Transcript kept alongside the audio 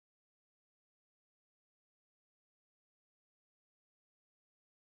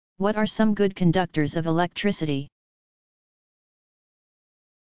What are some good conductors of electricity?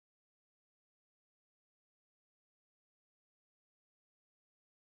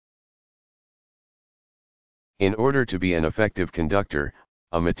 In order to be an effective conductor,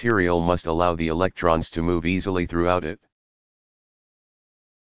 a material must allow the electrons to move easily throughout it.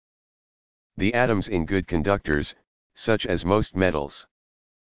 The atoms in good conductors, such as most metals,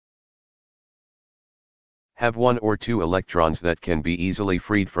 have one or two electrons that can be easily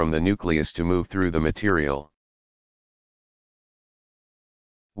freed from the nucleus to move through the material.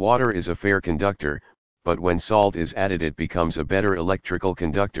 Water is a fair conductor, but when salt is added it becomes a better electrical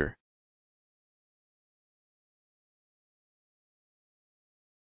conductor.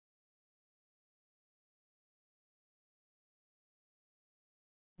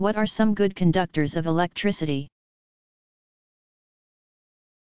 What are some good conductors of electricity?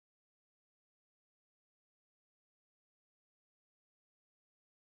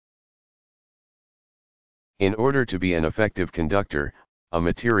 In order to be an effective conductor, a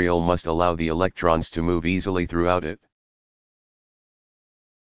material must allow the electrons to move easily throughout it.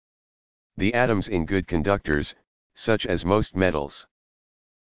 The atoms in good conductors, such as most metals,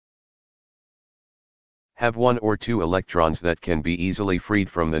 have one or two electrons that can be easily freed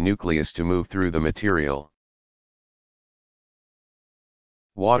from the nucleus to move through the material.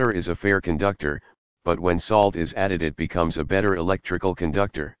 Water is a fair conductor, but when salt is added it becomes a better electrical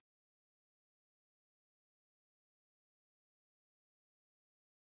conductor.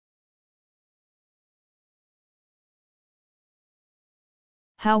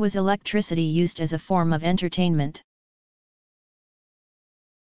 How was electricity used as a form of entertainment?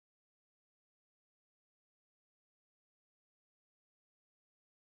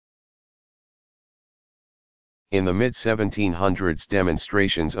 In the mid-1700s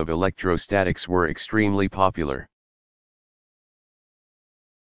demonstrations of electrostatics were extremely popular.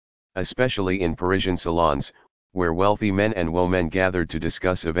 Especially in Parisian salons, where wealthy men and women gathered to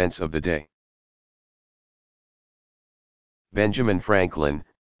discuss events of the day. Benjamin Franklin,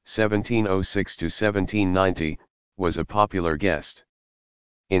 1706 to 1790, was a popular guest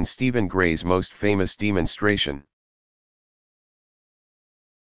in Stephen Gray's most famous demonstration,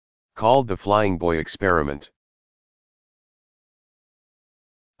 called the Flying Boy Experiment.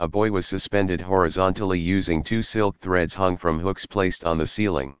 A boy was suspended horizontally using two silk threads hung from hooks placed on the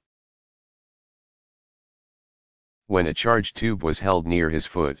ceiling. When a charged tube was held near his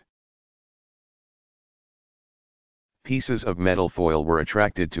foot, pieces of metal foil were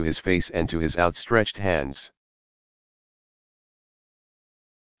attracted to his face and to his outstretched hands.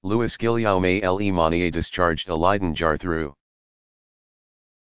 Louis Guillaume Le Monnier discharged a Leyden jar through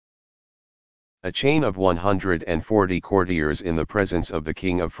a chain of 140 courtiers in the presence of the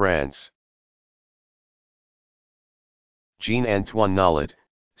King of France. Jean-Antoine Nollet,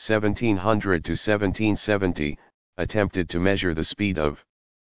 1700 to 1770, attempted to measure the speed of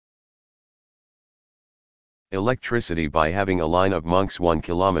electricity by having a line of monks 1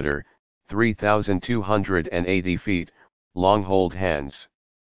 kilometer, 3,280 feet, long hold hands.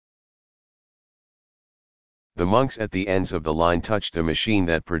 The monks at the ends of the line touched a machine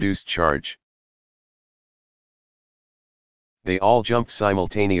that produced charge. They all jumped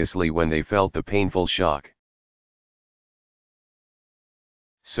simultaneously when they felt the painful shock.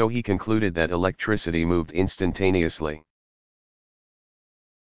 So he concluded that electricity moved instantaneously.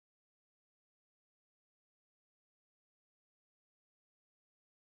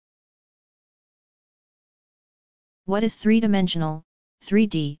 What is three-dimensional,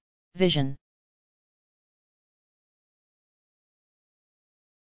 3D, vision?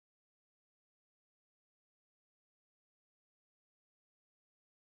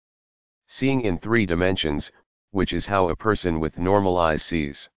 Seeing in 3 dimensions, which is how a person with normal eyes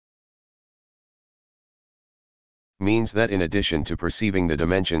sees. Means that in addition to perceiving the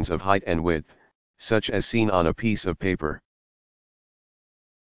dimensions of height and width, such as seen on a piece of paper,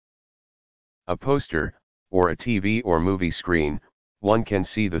 a poster, or a TV or movie screen, one can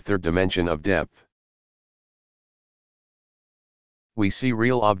see the third dimension of depth. We see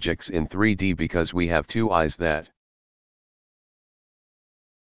real objects in 3D because we have two eyes that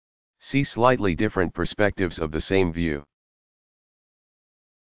see slightly different perspectives of the same view.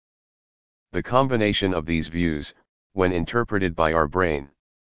 The combination of these views, when interpreted by our brain,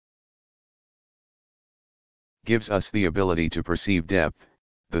 gives us the ability to perceive depth,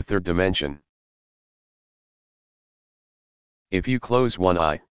 the third dimension. If you close one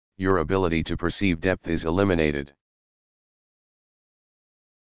eye, your ability to perceive depth is eliminated.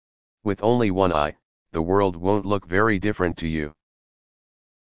 With only one eye, the world won't look very different to you.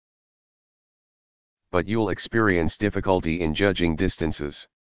 But you'll experience difficulty in judging distances.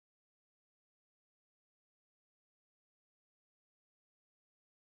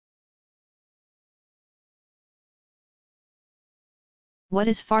 What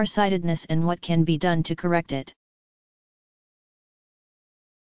is farsightedness and what can be done to correct it?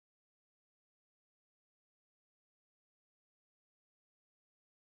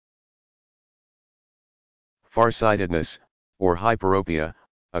 Farsightedness, or hyperopia,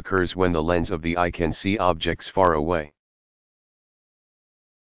 occurs when the lens of the eye can see objects far away,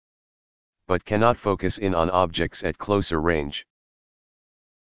 but cannot focus in on objects at closer range.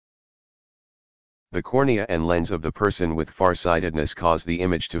 The cornea and lens of the person with farsightedness cause the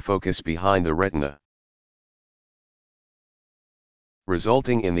image to focus behind the retina,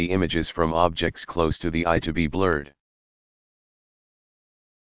 resulting in the images from objects close to the eye to be blurred.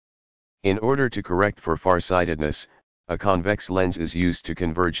 In order to correct for farsightedness, a convex lens is used to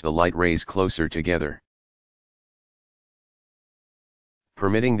converge the light rays closer together,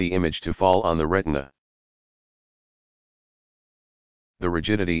 permitting the image to fall on the retina. The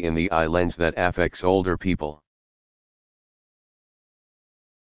rigidity in the eye lens that affects older people,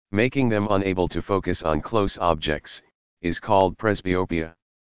 making them unable to focus on close objects, is called presbyopia.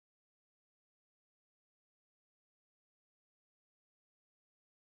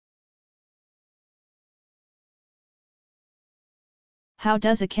 How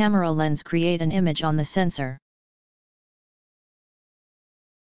does a camera lens create an image on the sensor?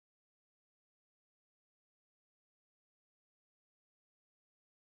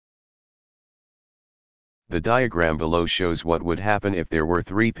 The diagram below shows what would happen if there were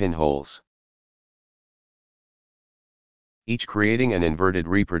 3 pinholes, each creating an inverted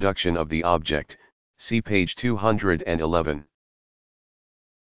reproduction of the object. See page 211.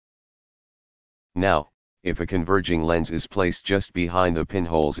 Now, if a converging lens is placed just behind the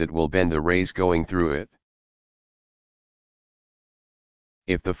pinholes, it will bend the rays going through it.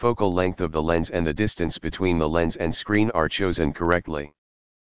 If the focal length of the lens and the distance between the lens and screen are chosen correctly,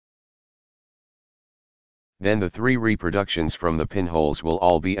 then the 3 reproductions from the pinholes will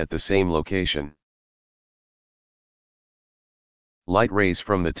all be at the same location. Light rays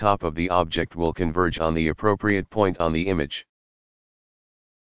from the top of the object will converge on the appropriate point on the image.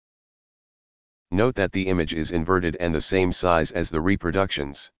 Note that the image is inverted and the same size as the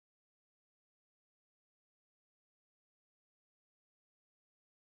reproductions.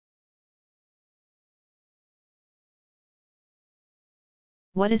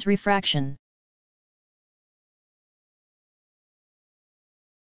 What is refraction?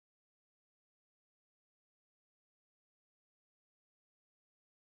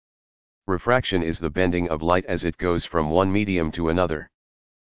 Refraction is the bending of light as it goes from one medium to another.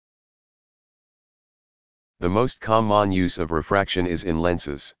 The most common use of refraction is in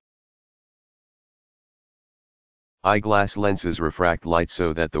lenses. Eyeglass lenses refract light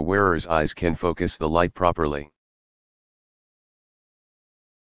so that the wearer's eyes can focus the light properly.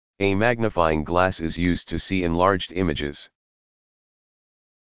 A magnifying glass is used to see enlarged images.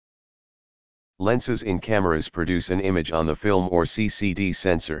 Lenses in cameras produce an image on the film or CCD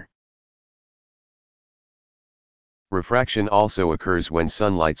sensor. Refraction also occurs when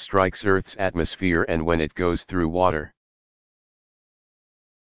sunlight strikes Earth's atmosphere and when it goes through water.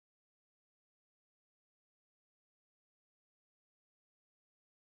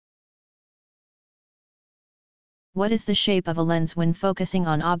 What is the shape of a lens when focusing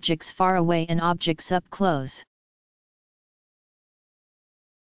on objects far away and objects up close?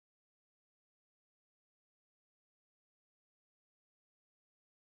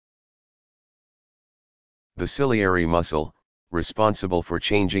 The ciliary muscle, responsible for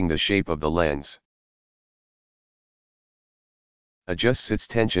changing the shape of the lens, adjusts its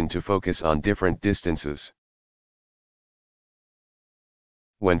tension to focus on different distances.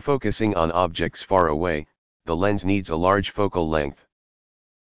 When focusing on objects far away, the lens needs a large focal length.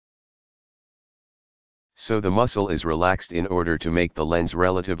 So the muscle is relaxed in order to make the lens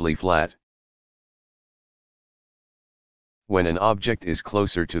relatively flat. When an object is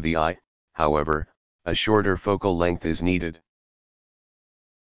closer to the eye, however, a shorter focal length is needed.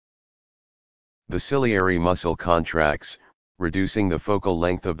 The ciliary muscle contracts, reducing the focal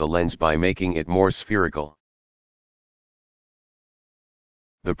length of the lens by making it more spherical.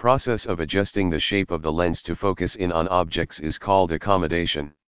 The process of adjusting the shape of the lens to focus in on objects is called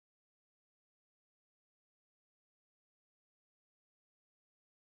accommodation.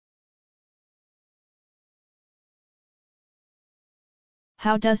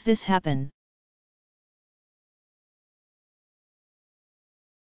 How does this happen?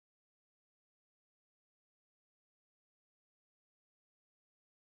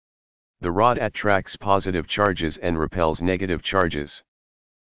 The rod attracts positive charges and repels negative charges.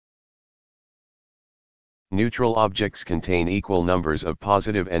 Neutral objects contain equal numbers of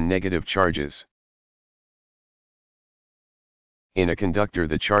positive and negative charges. In a conductor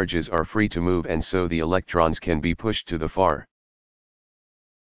the charges are free to move and so the electrons can be pushed to the far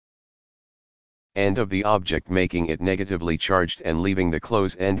end of the object, making it negatively charged and leaving the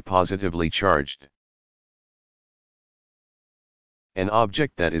close end positively charged. An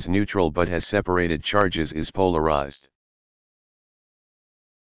object that is neutral but has separated charges is polarized.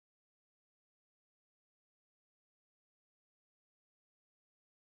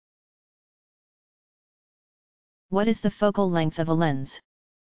 What is the focal length of a lens?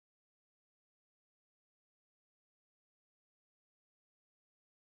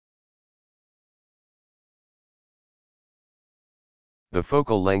 The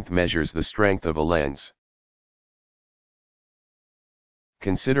focal length measures the strength of a lens.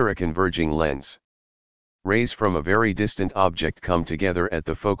 Consider a converging lens. Rays from a very distant object come together at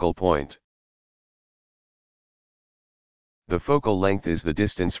the focal point. The focal length is the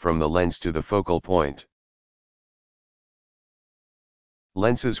distance from the lens to the focal point.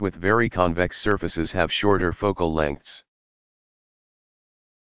 Lenses with very convex surfaces have shorter focal lengths,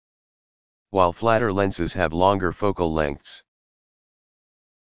 while flatter lenses have longer focal lengths.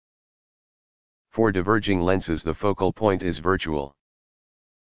 For diverging lenses the focal point is virtual.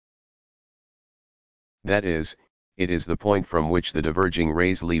 That is, it is the point from which the diverging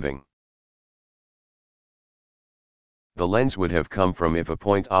rays leaving the lens would have come from if a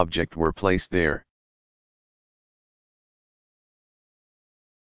point object were placed there.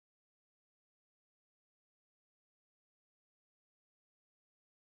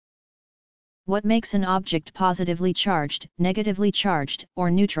 What makes an object positively charged, negatively charged,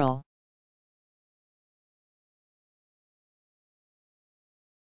 or neutral?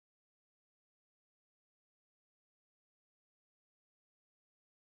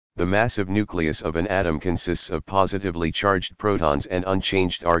 The massive nucleus of an atom consists of positively charged protons and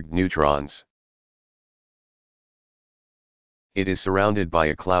unchanged charged neutrons. It is surrounded by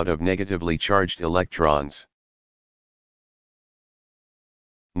a cloud of negatively charged electrons.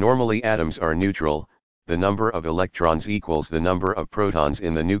 Normally atoms are neutral, the number of electrons equals the number of protons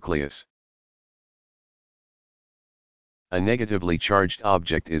in the nucleus. A negatively charged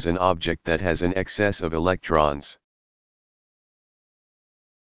object is an object that has an excess of electrons.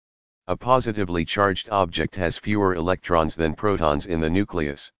 A positively charged object has fewer electrons than protons in the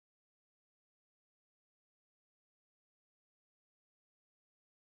nucleus.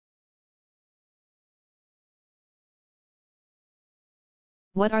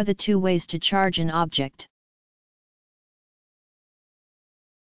 What are the two ways to charge an object?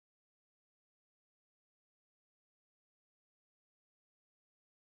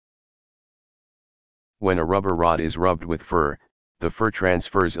 When a rubber rod is rubbed with fur, the fur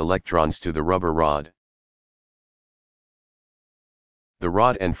transfers electrons to the rubber rod. The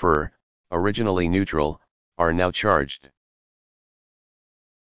rod and fur, originally neutral, are now charged.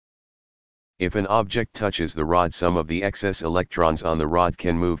 If an object touches the rod, some of the excess electrons on the rod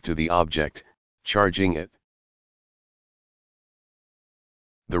can move to the object, charging it.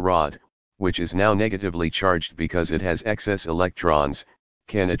 The rod, which is now negatively charged because it has excess electrons,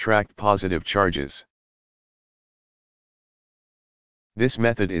 can attract positive charges. This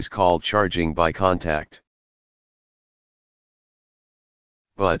method is called charging by contact.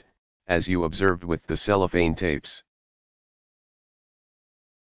 But, as you observed with the cellophane tapes,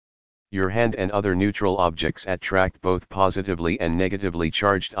 your hand and other neutral objects attract both positively and negatively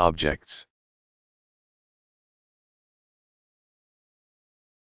charged objects.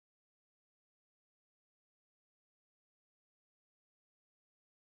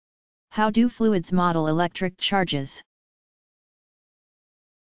 How do fluids model electric charges?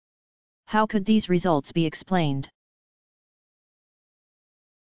 How could these results be explained?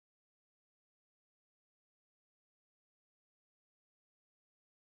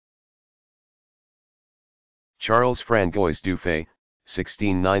 Charles François Dufay,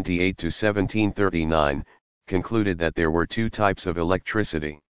 1698–1739, concluded that there were two types of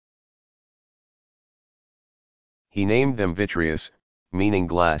electricity. He named them vitreous, meaning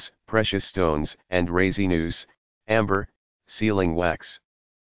glass, precious stones, and resineux, amber, sealing wax.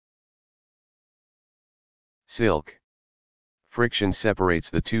 Silk. Friction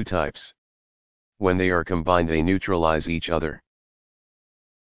separates the two types. When they are combined they neutralize each other.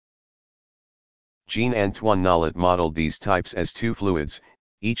 Jean-Antoine Nollet modeled these types as two fluids,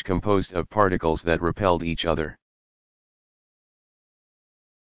 each composed of particles that repelled each other.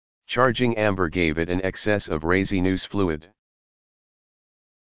 Charging amber gave it an excess of resineux fluid.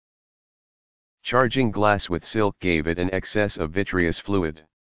 Charging glass with silk gave it an excess of vitreous fluid.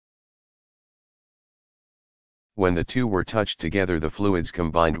 When the two were touched together the fluids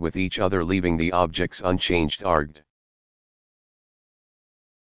combined with each other leaving the objects unchanged charged.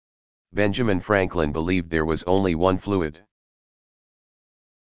 Benjamin Franklin believed there was only one fluid.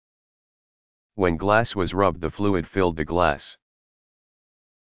 When glass was rubbed, the fluid filled the glass.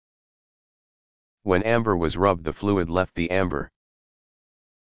 When amber was rubbed, the fluid left the amber.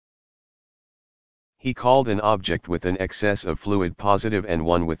 He called an object with an excess of fluid positive and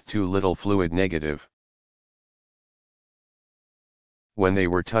one with too little fluid negative. When they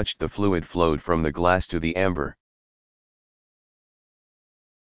were touched, the fluid flowed from the glass to the amber,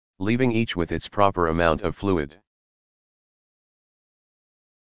 leaving each with its proper amount of fluid.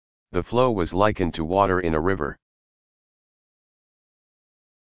 The flow was likened to water in a river.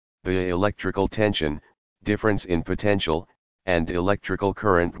 The electrical tension, difference in potential, and electrical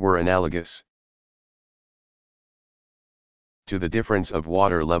current were analogous to the difference of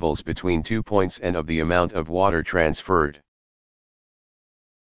water levels between 2 points and of the amount of water transferred.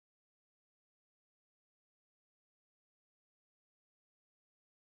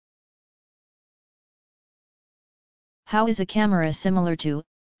 How is a camera similar to,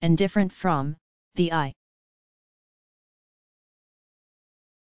 and different from, the eye?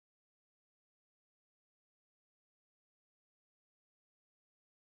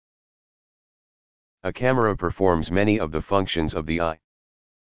 A camera performs many of the functions of the eye.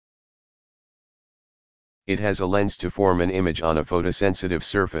 It has a lens to form an image on a photosensitive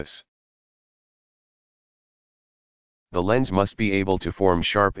surface. The lens must be able to form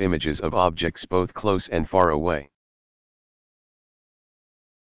sharp images of objects both close and far away.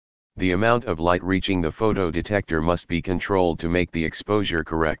 The amount of light reaching the photo detector must be controlled to make the exposure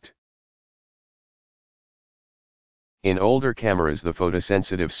correct. In older cameras, the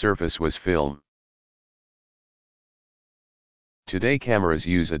photosensitive surface was film. Today cameras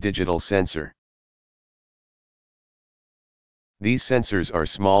use a digital sensor. These sensors are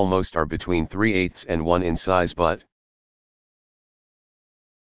small, most are between 3/8 and 1 in size, but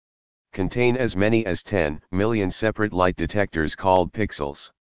contain as many as 10 million separate light detectors called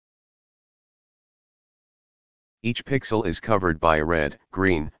pixels. Each pixel is covered by a red,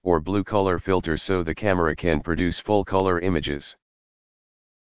 green, or blue color filter so the camera can produce full color images.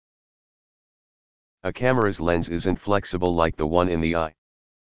 A camera's lens isn't flexible like the one in the eye,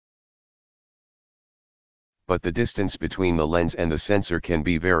 but the distance between the lens and the sensor can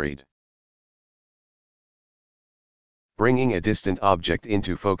be varied. Bringing a distant object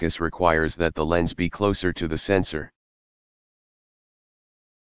into focus requires that the lens be closer to the sensor.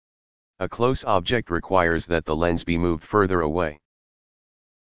 A close object requires that the lens be moved further away.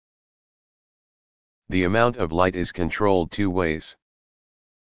 The amount of light is controlled two ways.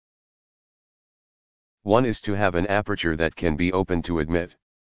 One is to have an aperture that can be opened to admit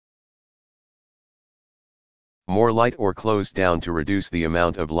more light, or closed down to reduce the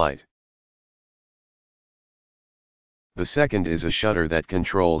amount of light. The second is a shutter that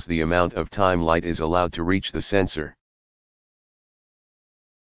controls the amount of time light is allowed to reach the sensor,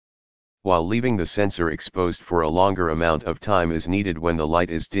 while leaving the sensor exposed for a longer amount of time is needed when the light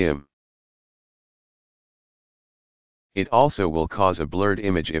is dim. It also will cause a blurred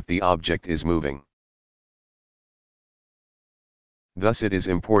image if the object is moving. Thus it is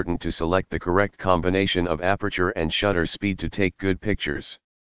important to select the correct combination of aperture and shutter speed to take good pictures.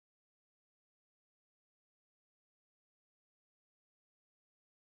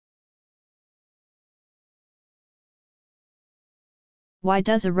 Why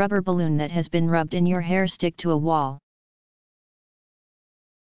does a rubber balloon that has been rubbed in your hair stick to a wall?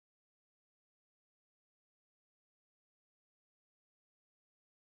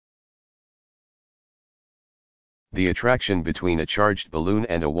 The attraction between a charged balloon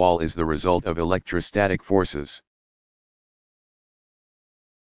and a wall is the result of electrostatic forces.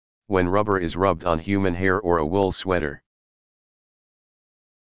 When rubber is rubbed on human hair or a wool sweater,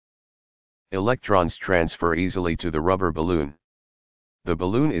 electrons transfer easily to the rubber balloon. The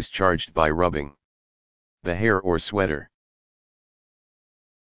balloon is charged by rubbing the hair or sweater.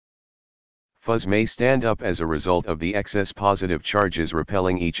 Fuzz may stand up as a result of the excess positive charges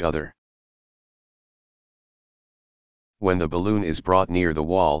repelling each other. When the balloon is brought near the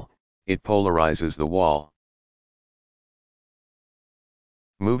wall, it polarizes the wall,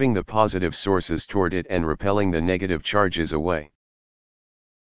 moving the positive sources toward it and repelling the negative charges away.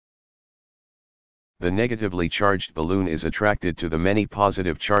 The negatively charged balloon is attracted to the many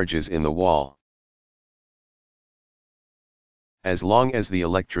positive charges in the wall. As long as the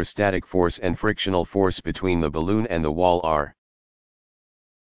electrostatic force and frictional force between the balloon and the wall are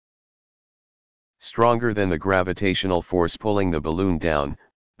stronger than the gravitational force pulling the balloon down,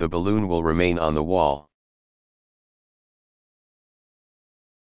 the balloon will remain on the wall.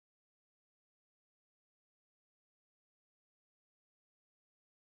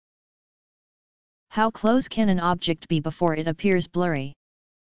 How close can an object be before it appears blurry?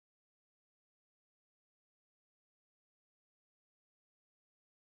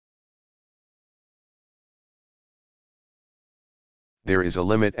 There is a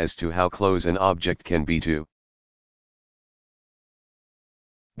limit as to how close an object can be to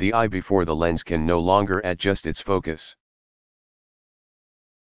the eye before the lens can no longer adjust its focus.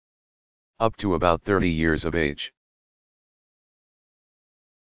 Up to about 30 years of age.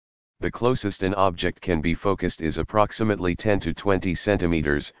 The closest an object can be focused is approximately 10 to 20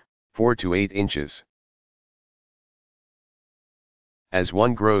 centimeters, 4 to 8 inches. As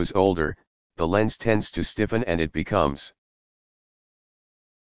one grows older, the lens tends to stiffen and it becomes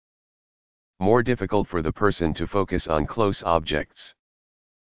more difficult for the person to focus on close objects.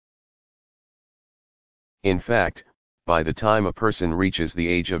 In fact, by the time a person reaches the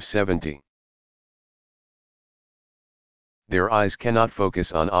age of 70, their eyes cannot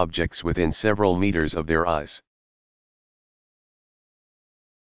focus on objects within several meters of their eyes.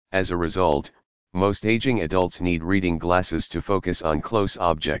 As a result, most aging adults need reading glasses to focus on close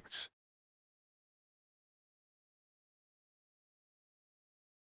objects.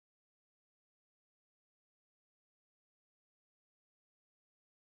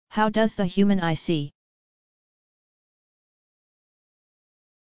 How does the human eye see?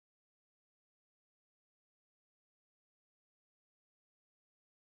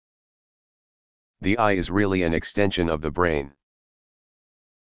 The eye is really an extension of the brain.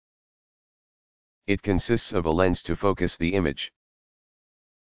 It consists of a lens to focus the image,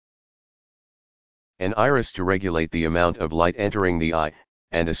 an iris to regulate the amount of light entering the eye,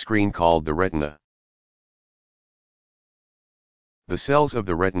 and a screen called the retina. The cells of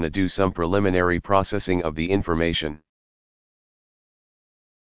the retina do some preliminary processing of the information.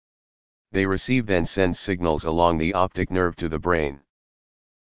 They receive then send signals along the optic nerve to the brain.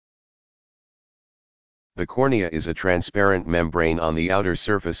 The cornea is a transparent membrane on the outer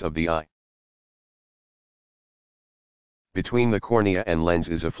surface of the eye. Between the cornea and lens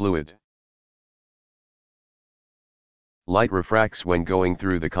is a fluid. Light refracts when going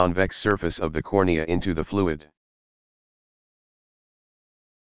through the convex surface of the cornea into the fluid.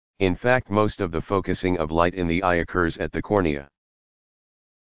 In fact, most of the focusing of light in the eye occurs at the cornea.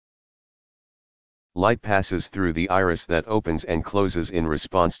 Light passes through the iris that opens and closes in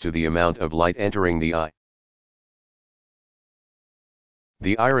response to the amount of light entering the eye.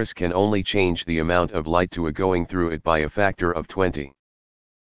 The iris can only change the amount of light to a going through it by a factor of 20.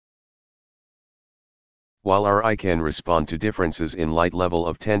 While our eye can respond to differences in light level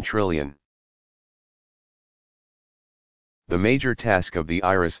of 10 trillion. The major task of the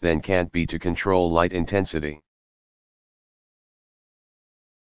iris then can't be to control light intensity.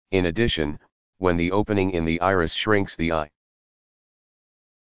 In addition, when the opening in the iris shrinks, the eye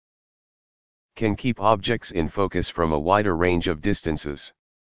can keep objects in focus from a wider range of distances.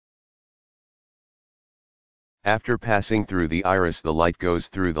 After passing through the iris, the light goes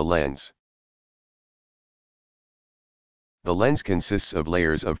through the lens. The lens consists of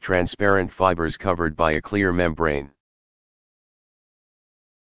layers of transparent fibers covered by a clear membrane.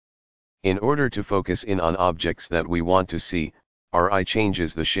 In order to focus in on objects that we want to see, our eye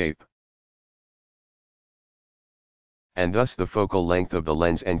changes the shape, and thus the focal length of the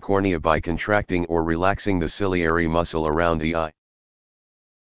lens and cornea by contracting or relaxing the ciliary muscle around the eye.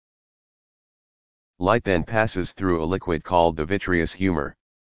 Light then passes through a liquid called the vitreous humor.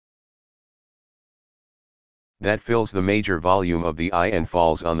 That fills the major volume of the eye and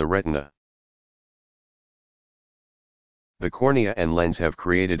falls on the retina. The cornea and lens have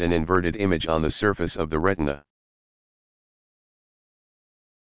created an inverted image on the surface of the retina.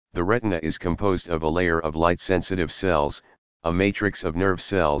 The retina is composed of a layer of light-sensitive cells, a matrix of nerve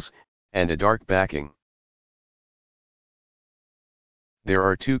cells, and a dark backing. There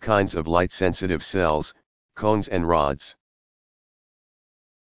are two kinds of light-sensitive cells, cones and rods.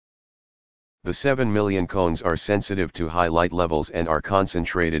 The 7 million cones are sensitive to high light levels and are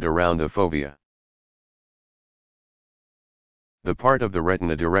concentrated around the fovea, the part of the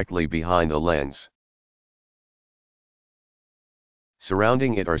retina directly behind the lens.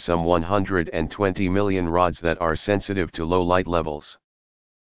 Surrounding it are some 120 million rods that are sensitive to low light levels.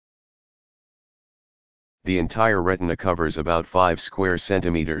 The entire retina covers about 5 square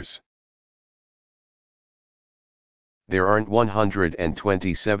centimeters. There aren't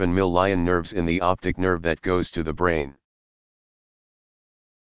 127 million nerves in the optic nerve that goes to the brain.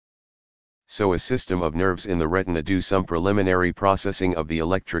 So a system of nerves in the retina do some preliminary processing of the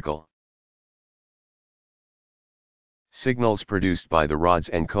electrical signals produced by the rods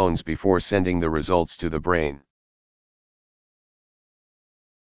and cones before sending the results to the brain.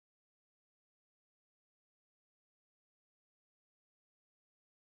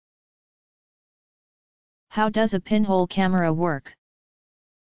 How does a pinhole camera work?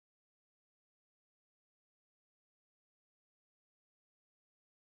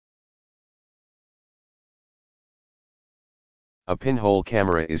 A pinhole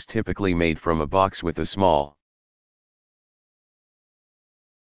camera is typically made from a box with a small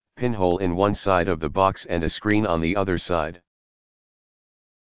pinhole in one side of the box and a screen on the other side.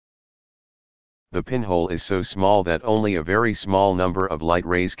 The pinhole is so small that only a very small number of light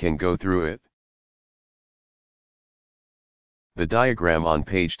rays can go through it. The diagram on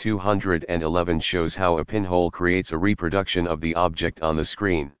page 211 shows how a pinhole creates a reproduction of the object on the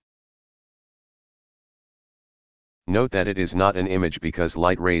screen. Note that it is not an image because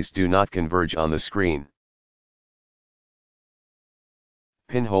light rays do not converge on the screen.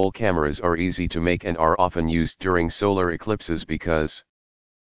 Pinhole cameras are easy to make and are often used during solar eclipses because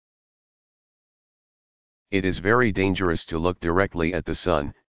it is very dangerous to look directly at the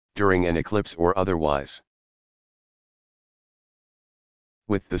sun, during an eclipse or otherwise.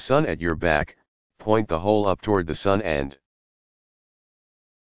 With the sun at your back, point the hole up toward the sun and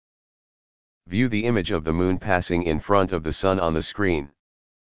view the image of the moon passing in front of the sun on the screen.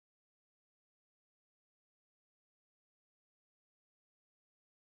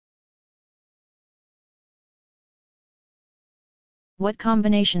 What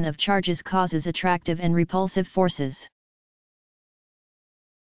combination of charges causes attractive and repulsive forces?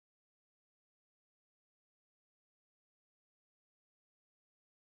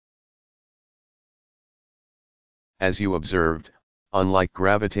 As you observed, unlike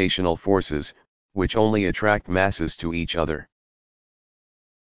gravitational forces, which only attract masses to each other,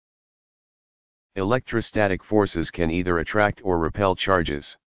 electrostatic forces can either attract or repel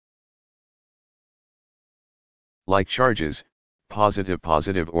charges. Like charges,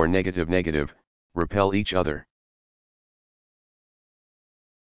 positive or negative, repel each other.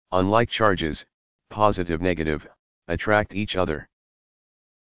 Unlike charges, positive attract each other.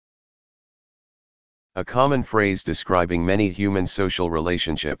 A common phrase describing many human social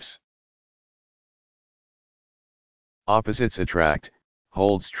relationships. Opposites attract,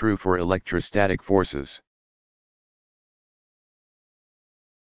 holds true for electrostatic forces.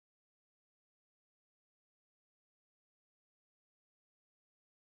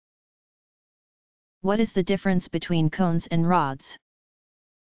 What is the difference between cones and rods?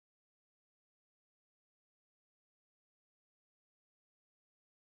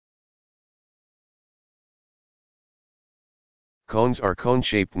 Cones are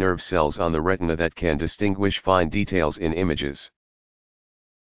cone-shaped nerve cells on the retina that can distinguish fine details in images.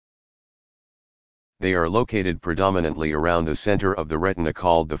 They are located predominantly around the center of the retina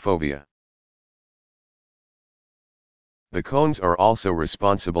called the fovea. The cones are also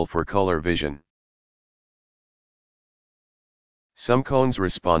responsible for color vision. Some cones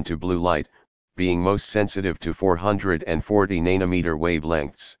respond to blue light, being most sensitive to 440 nanometer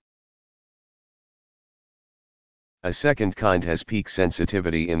wavelengths. A second kind has peak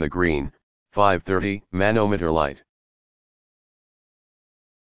sensitivity in the green, 530 nanometer light.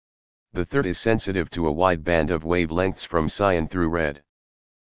 The third is sensitive to a wide band of wavelengths from cyan through red.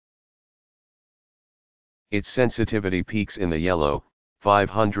 Its sensitivity peaks in the yellow,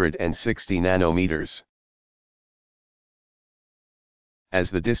 560 nanometers.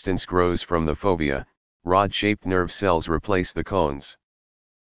 As the distance grows from the fovea, rod-shaped nerve cells replace the cones.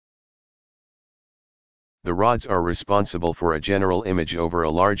 The rods are responsible for a general image over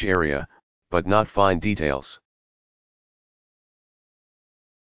a large area, but not fine details.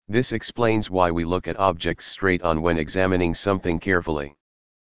 This explains why we look at objects straight on when examining something carefully.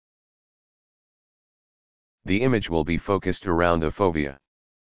 The image will be focused around the fovea,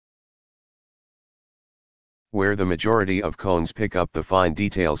 where the majority of cones pick up the fine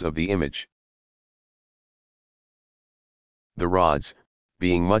details of the image. The rods,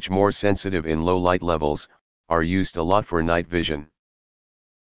 being much more sensitive in low light levels, are used a lot for night vision.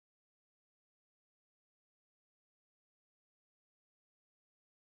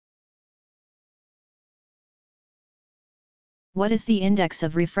 What is the index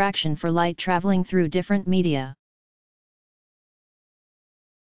of refraction for light traveling through different media?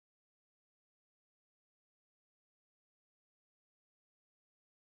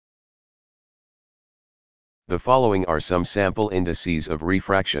 The following are some sample indices of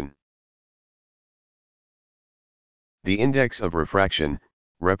refraction. The index of refraction,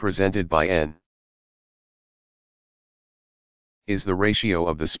 represented by n, is the ratio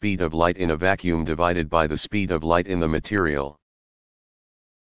of the speed of light in a vacuum divided by the speed of light in the material.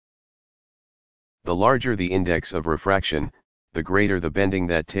 The larger the index of refraction, the greater the bending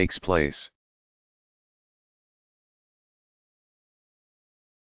that takes place.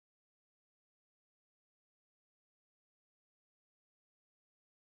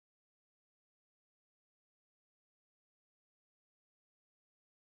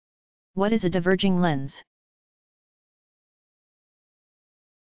 What is a diverging lens?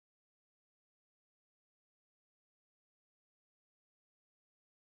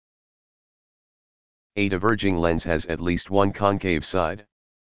 A diverging lens has at least one concave side.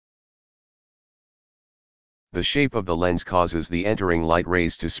 The shape of the lens causes the entering light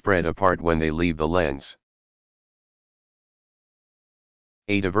rays to spread apart when they leave the lens.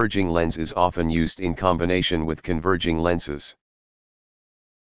 A diverging lens is often used in combination with converging lenses.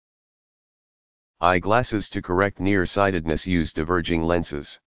 Eyeglasses to correct nearsightedness use diverging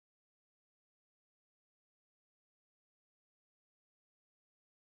lenses.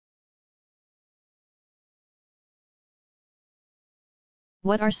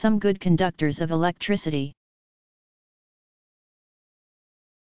 What are some good conductors of electricity?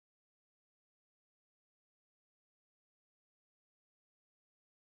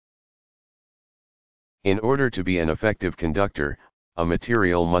 In order to be an effective conductor, a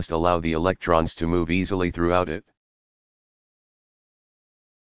material must allow the electrons to move easily throughout it.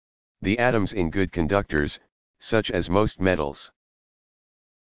 The atoms in good conductors, such as most metals,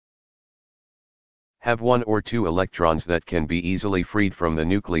 have one or two electrons that can be easily freed from the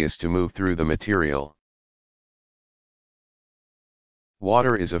nucleus to move through the material.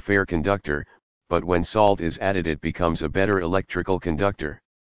 Water is a fair conductor, but when salt is added it becomes a better electrical conductor.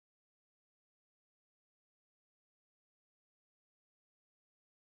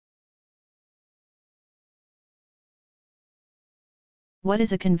 What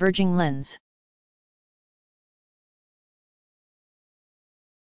is a converging lens?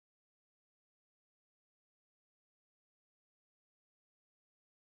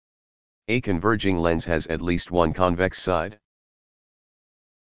 A converging lens has at least one convex side.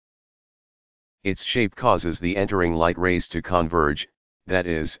 Its shape causes the entering light rays to converge, that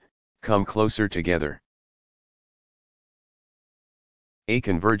is, come closer together. A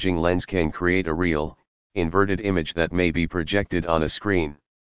converging lens can create a real, inverted image that may be projected on a screen.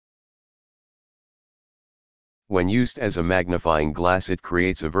 When used as a magnifying glass it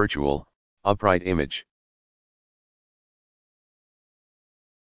creates a virtual, upright image.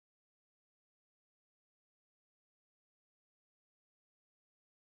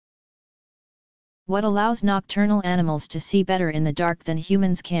 What allows nocturnal animals to see better in the dark than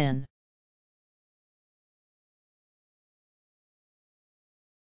humans can?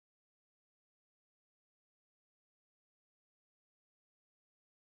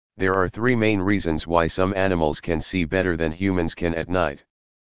 There are three main reasons why some animals can see better than humans can at night.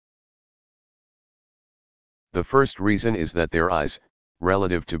 The first reason is that their eyes,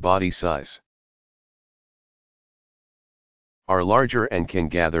 relative to body size, are larger and can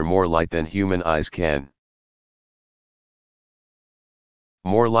gather more light than human eyes can.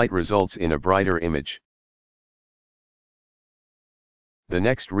 More light results in a brighter image. The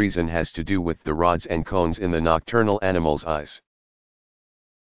next reason has to do with the rods and cones in the nocturnal animal's eyes.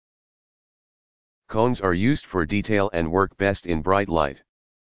 Cones are used for detail and work best in bright light.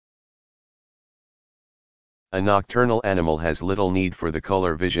 A nocturnal animal has little need for the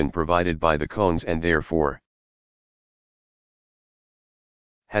color vision provided by the cones and therefore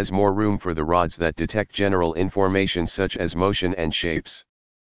has more room for the rods that detect general information such as motion and shapes.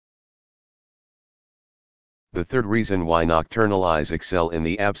 The third reason why nocturnal eyes excel in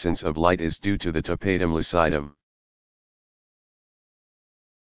the absence of light is due to the tapetum lucidum,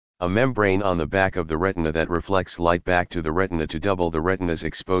 a membrane on the back of the retina that reflects light back to the retina to double the retina's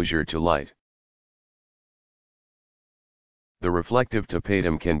exposure to light. The reflective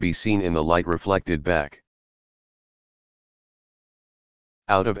tapetum can be seen in the light reflected back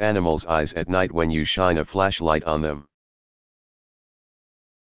out of animals' eyes at night when you shine a flashlight on them.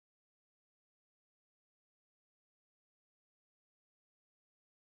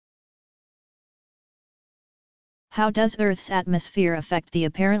 How does Earth's atmosphere affect the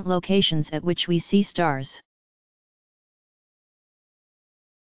apparent locations at which we see stars?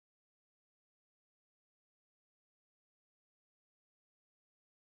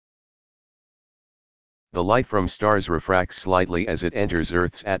 The light from stars refracts slightly as it enters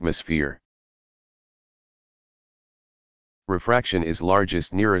Earth's atmosphere. Refraction is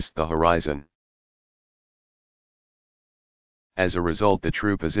largest nearest the horizon. As a result, the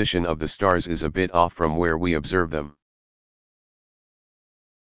true position of the stars is a bit off from where we observe them.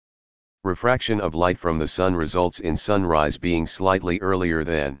 Refraction of light from the sun results in sunrise being slightly earlier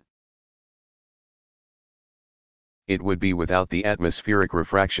than it would be without the atmospheric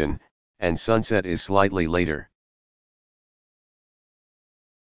refraction, and sunset is slightly later.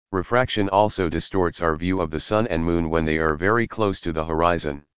 Refraction also distorts our view of the sun and moon when they are very close to the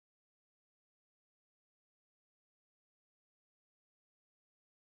horizon.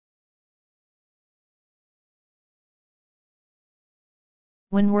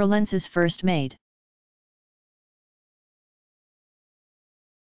 When were lenses first made?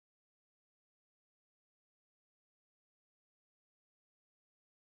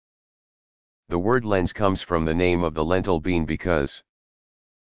 The word lens comes from the name of the lentil bean because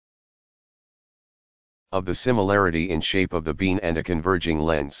of the similarity in shape of the bean and a converging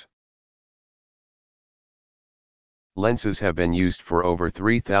lens. Lenses have been used for over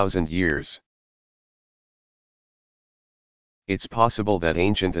 3,000 years. It's possible that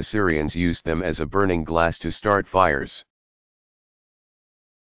ancient Assyrians used them as a burning glass to start fires.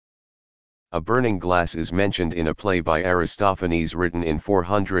 A burning glass is mentioned in a play by Aristophanes written in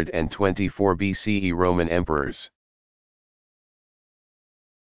 424 BCE. Roman emperors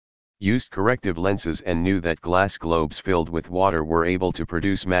used corrective lenses and knew that glass globes filled with water were able to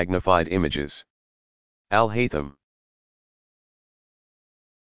produce magnified images. Al-Haytham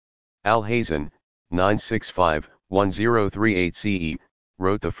Al-Hazan, 965-1038 CE,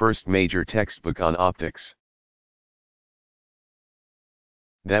 wrote the first major textbook on optics.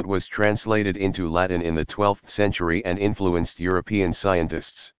 That was translated into Latin in the 12th century and influenced European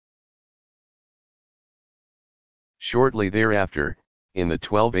scientists. Shortly thereafter, in the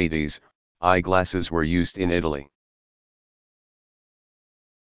 1280s, eyeglasses were used in Italy.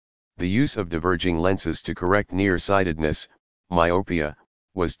 The use of diverging lenses to correct nearsightedness, myopia,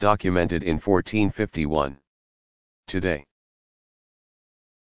 was documented in 1451. Today,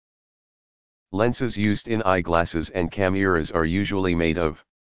 lenses used in eyeglasses and cameras are usually made of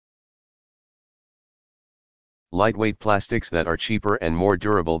lightweight plastics that are cheaper and more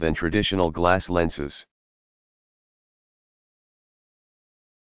durable than traditional glass lenses.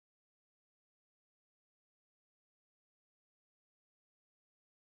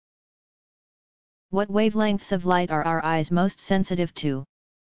 What wavelengths of light are our eyes most sensitive to?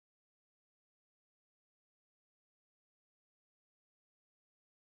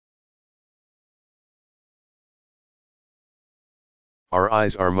 Our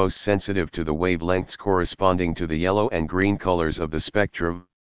eyes are most sensitive to the wavelengths corresponding to the yellow and green colors of the spectrum.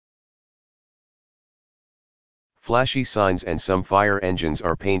 Flashy signs and some fire engines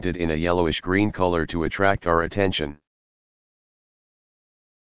are painted in a yellowish-green color to attract our attention.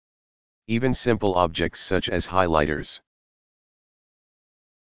 Even simple objects such as highlighters,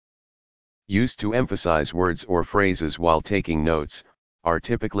 used to emphasize words or phrases while taking notes, are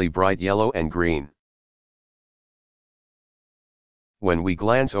typically bright yellow and green. When we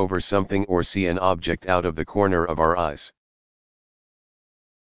glance over something or see an object out of the corner of our eyes,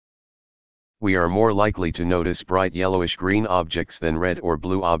 we are more likely to notice bright yellowish-green objects than red or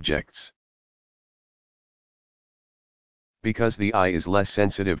blue objects. Because the eye is less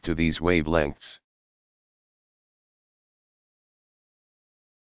sensitive to these wavelengths.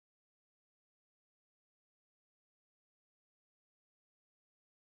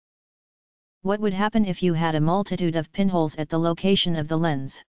 What would happen if you had a multitude of pinholes at the location of the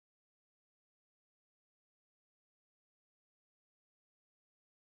lens?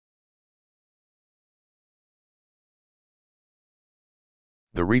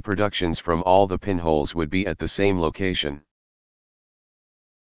 The reproductions from all the pinholes would be at the same location.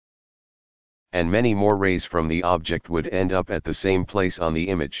 And many more rays from the object would end up at the same place on the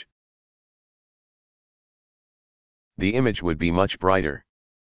image. The image would be much brighter.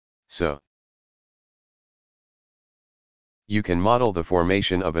 So, you can model the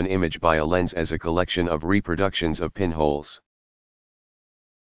formation of an image by a lens as a collection of reproductions of pinholes.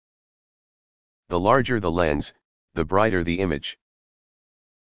 The larger the lens, the brighter the image.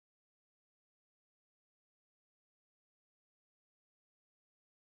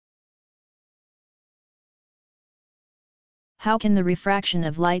 How can the refraction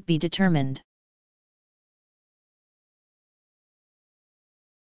of light be determined?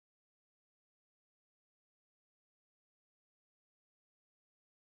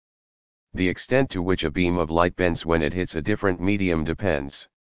 The extent to which a beam of light bends when it hits a different medium depends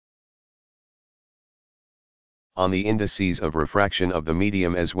on the indices of refraction of the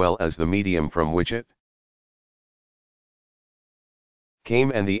medium as well as the medium from which it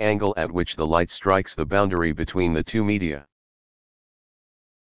came and the angle at which the light strikes the boundary between the two media.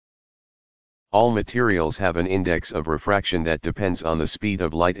 All materials have an index of refraction that depends on the speed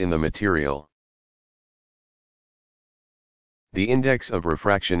of light in the material. The index of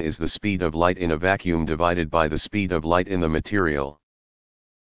refraction is the speed of light in a vacuum divided by the speed of light in the material.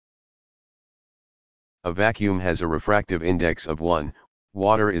 A vacuum has a refractive index of 1,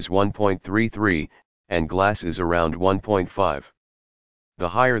 water is 1.33, and glass is around 1.5. The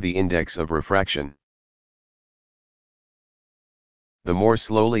higher the index of refraction, the more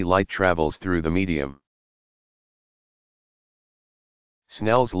slowly light travels through the medium.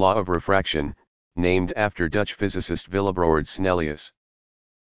 Snell's law of refraction, named after Dutch physicist Willebrord Snellius.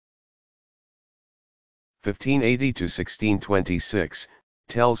 1580 to 1626,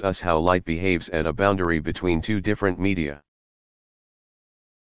 tells us how light behaves at a boundary between two different media.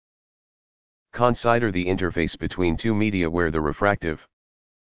 Consider the interface between two media where the refractive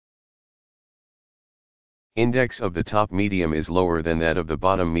index of the top medium is lower than that of the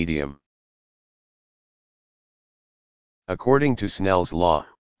bottom medium. According to Snell's law,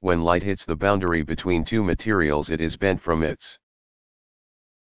 when light hits the boundary between two materials, it is bent from its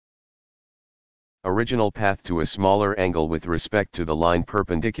original path to a smaller angle with respect to the line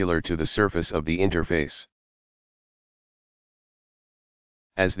perpendicular to the surface of the interface.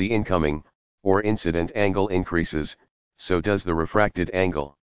 As the incoming, or incident angle increases, so does the refracted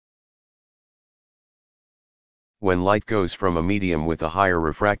angle. When light goes from a medium with a higher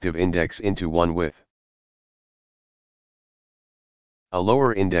refractive index into one with a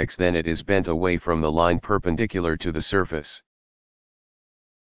lower index, then it is bent away from the line perpendicular to the surface.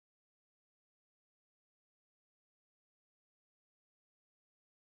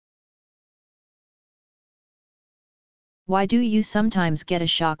 Why do you sometimes get a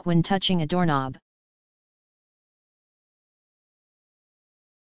shock when touching a doorknob?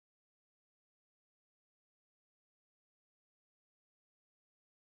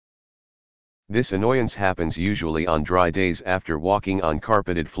 This annoyance happens usually on dry days after walking on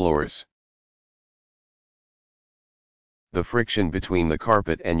carpeted floors. The friction between the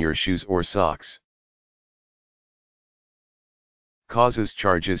carpet and your shoes or socks causes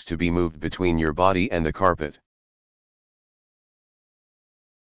charges to be moved between your body and the carpet.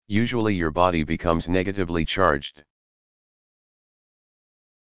 Usually your body becomes negatively charged.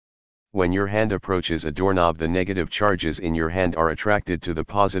 When your hand approaches a doorknob, the negative charges in your hand are attracted to the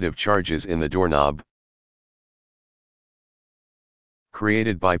positive charges in the doorknob,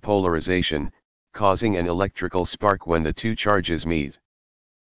 created by polarization, causing an electrical spark when the two charges meet.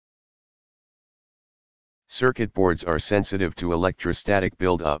 Circuit boards are sensitive to electrostatic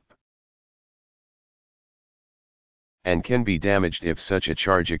buildup and can be damaged if such a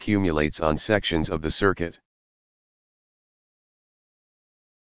charge accumulates on sections of the circuit.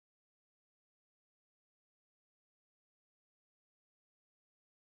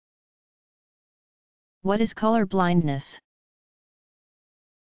 What is color blindness?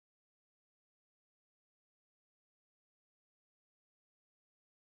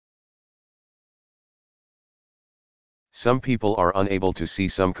 Some people are unable to see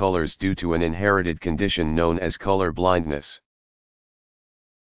some colors due to an inherited condition known as color blindness.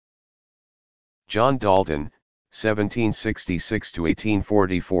 John Dalton, 1766 to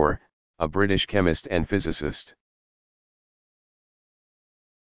 1844, a British chemist and physicist,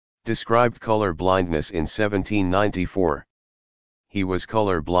 described color blindness in 1794. He was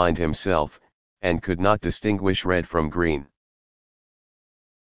color blind himself, and could not distinguish red from green.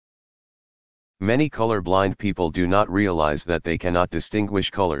 Many color-blind people do not realize that they cannot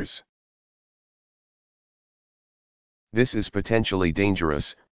distinguish colors. This is potentially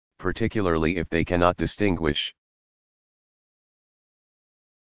dangerous, particularly if they cannot distinguish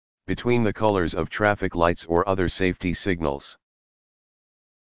between the colors of traffic lights or other safety signals.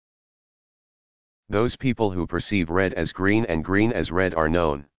 Those people who perceive red as green and green as red are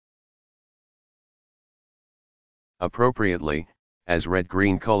known appropriately as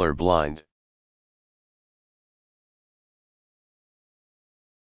red-green color blind.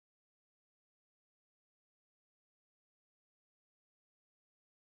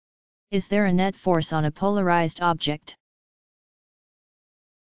 Is there a net force on a polarized object?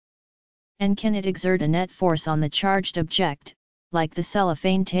 And can it exert a net force on the charged object, like the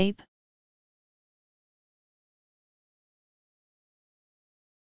cellophane tape?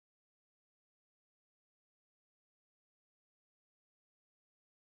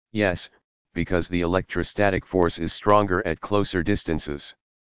 Yes, because the electrostatic force is stronger at closer distances.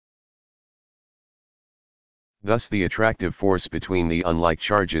 Thus the attractive force between the unlike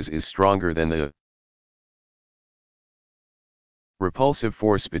charges is stronger than the repulsive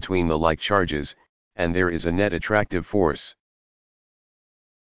force between the like charges, and there is a net attractive force.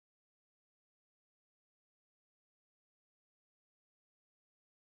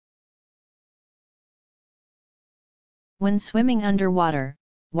 When swimming underwater,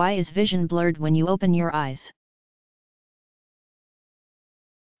 why is vision blurred when you open your eyes,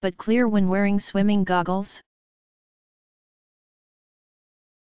 but clear when wearing swimming goggles?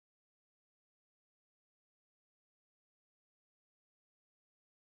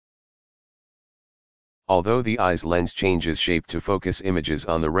 Although the eye's lens changes shape to focus images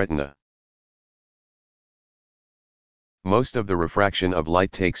on the retina, Most of the refraction of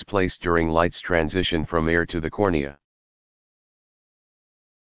light takes place during light's transition from air to the cornea.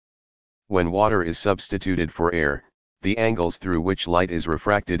 When water is substituted for air, the angles through which light is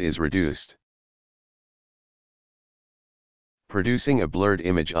refracted is reduced, producing a blurred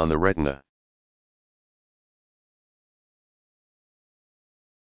image on the retina.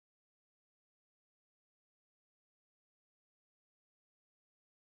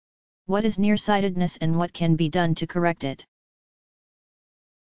 What is nearsightedness and what can be done to correct it?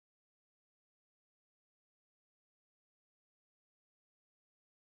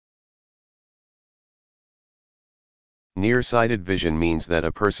 Nearsighted vision means that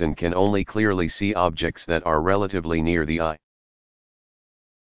a person can only clearly see objects that are relatively near the eye.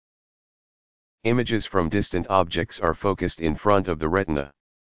 Images from distant objects are focused in front of the retina.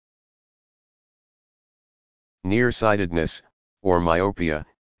 Nearsightedness, or myopia,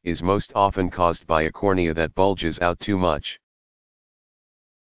 is most often caused by a cornea that bulges out too much.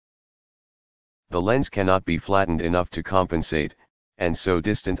 The lens cannot be flattened enough to compensate, and so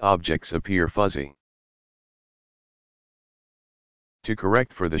distant objects appear fuzzy. To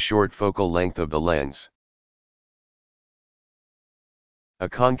correct for the short focal length of the lens, a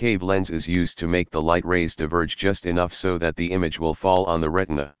concave lens is used to make the light rays diverge just enough so that the image will fall on the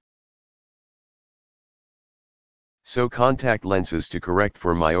retina. So contact lenses to correct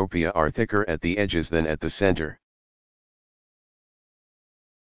for myopia are thicker at the edges than at the center.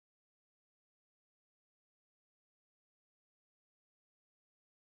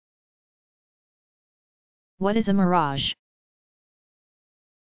 What is a mirage?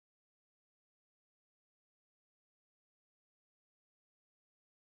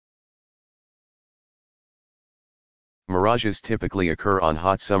 Mirages typically occur on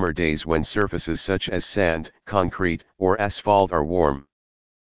hot summer days when surfaces such as sand, concrete, or asphalt are warm.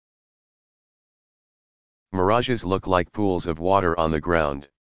 Mirages look like pools of water on the ground,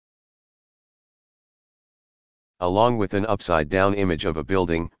 along with an upside-down image of a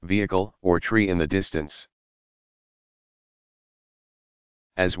building, vehicle, or tree in the distance.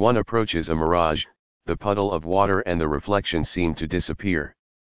 As one approaches a mirage, the puddle of water and the reflection seem to disappear.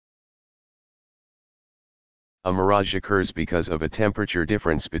 A mirage occurs because of a temperature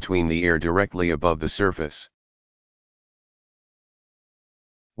difference between the air directly above the surface,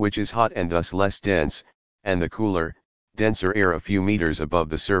 which is hot and thus less dense, and the cooler, denser air a few meters above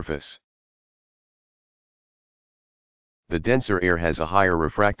the surface. The denser air has a higher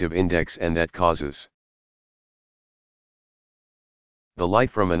refractive index, and that causes the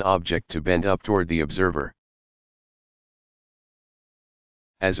light from an object to bend up toward the observer.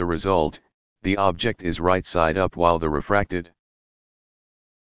 As a result, the object is right side up while the refracted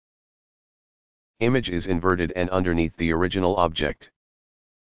image is inverted and underneath the original object.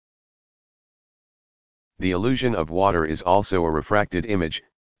 The illusion of water is also a refracted image,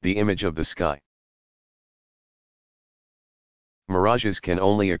 the image of the sky. Mirages can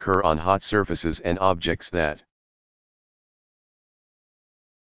only occur on hot surfaces and objects that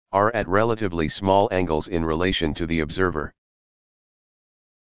are at relatively small angles in relation to the observer.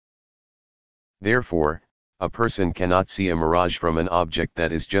 Therefore, a person cannot see a mirage from an object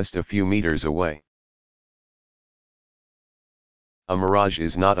that is just a few meters away. A mirage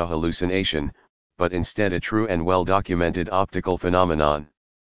is not a hallucination, but instead a true and well-documented optical phenomenon.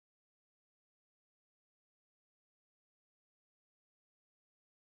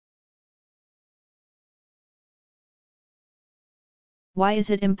 Why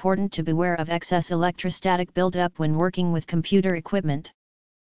is it important to beware of excess electrostatic buildup when working with computer equipment?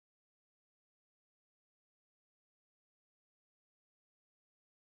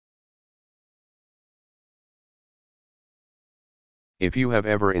 If you have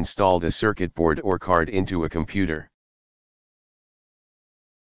ever installed a circuit board or card into a computer,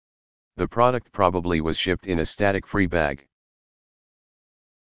 the product probably was shipped in a static-free bag.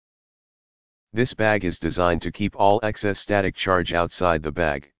 This bag is designed to keep all excess static charge outside the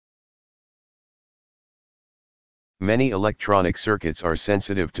bag. Many electronic circuits are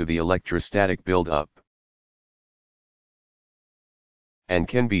sensitive to the electrostatic buildup and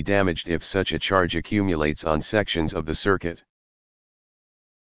can be damaged if such a charge accumulates on sections of the circuit.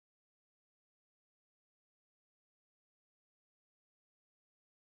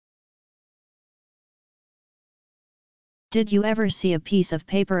 Did you ever see a piece of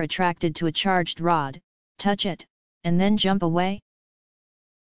paper attracted to a charged rod, touch it, and then jump away?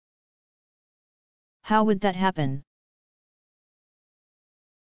 How would that happen?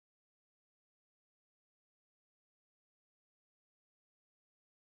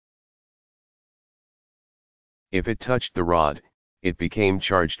 If it touched the rod, it became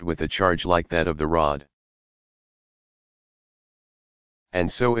charged with a charge like that of the rod.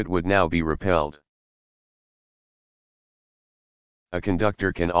 and so it would now be repelled. A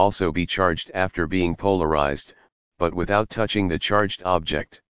conductor can also be charged after being polarized, but without touching the charged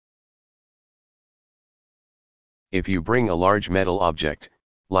object. If you bring a large metal object,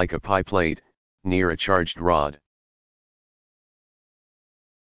 like a pie plate, near a charged rod,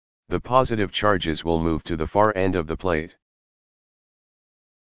 the positive charges will move to the far end of the plate.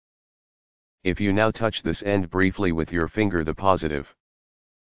 If you now touch this end briefly with your finger, the positive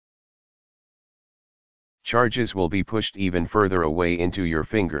charges will be pushed even further away into your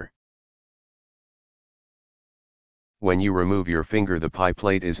finger. When you remove your finger, the pie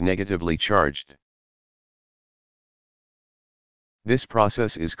plate is negatively charged. This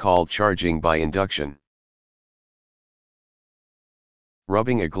process is called charging by induction.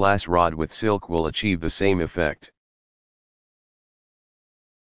 Rubbing a glass rod with silk will achieve the same effect.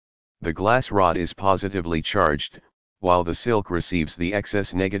 The glass rod is positively charged, while the silk receives the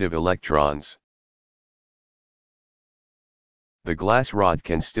excess negative electrons. The glass rod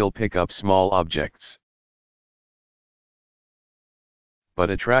can still pick up small objects,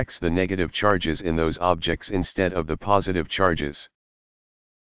 but attracts the negative charges in those objects instead of the positive charges.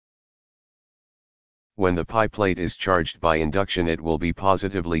 When the pie plate is charged by induction, it will be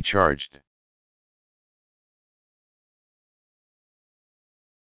positively charged.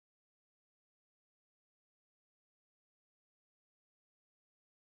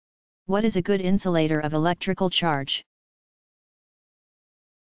 What is a good insulator of electrical charge?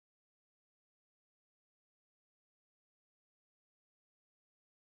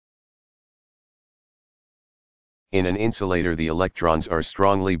 In an insulator, the electrons are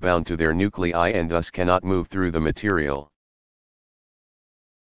strongly bound to their nuclei and thus cannot move through the material.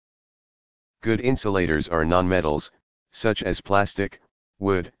 Good insulators are nonmetals, such as plastic,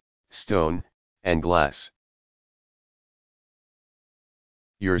 wood, stone, and glass.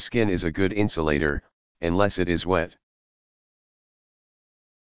 Your skin is a good insulator, unless it is wet.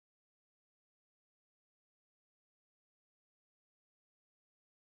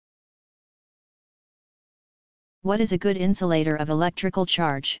 What is a good insulator of electrical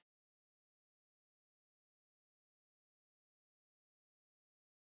charge?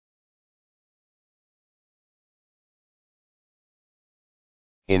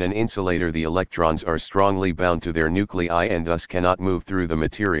 In an insulator, the electrons are strongly bound to their nuclei and thus cannot move through the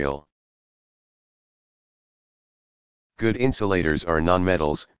material. Good insulators are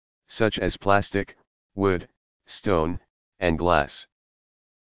nonmetals, such as plastic, wood, stone, and glass.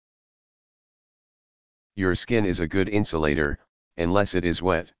 Your skin is a good insulator, unless it is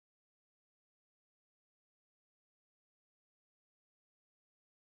wet.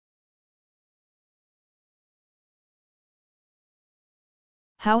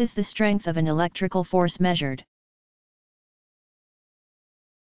 How is the strength of an electrical force measured?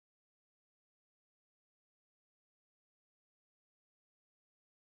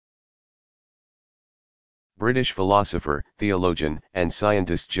 British philosopher, theologian, and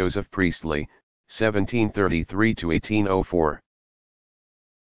scientist Joseph Priestley, 1733 to 1804,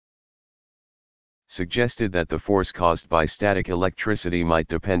 suggested that the force caused by static electricity might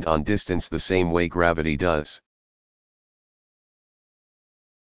depend on distance the same way gravity does.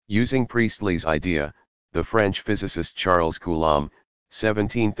 Using Priestley's idea, the French physicist Charles Coulomb,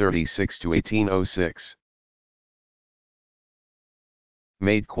 1736 to 1806,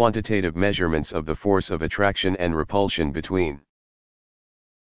 made quantitative measurements of the force of attraction and repulsion between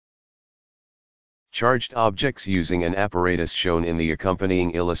charged objects using an apparatus shown in the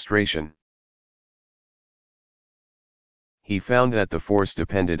accompanying illustration. He found that the force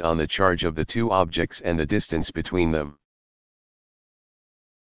depended on the charge of the two objects and the distance between them.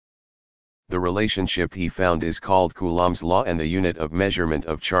 The relationship he found is called Coulomb's law, and the unit of measurement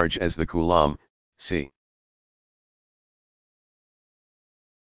of charge as the coulomb, c.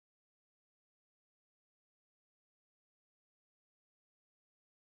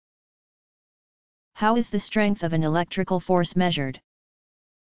 How is the strength of an electrical force measured?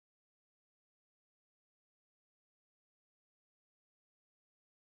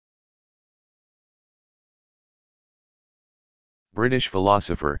 British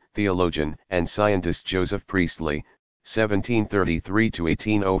philosopher, theologian, and scientist Joseph Priestley, 1733 to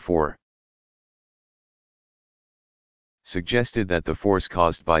 1804, suggested that the force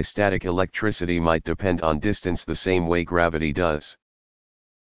caused by static electricity might depend on distance the same way gravity does.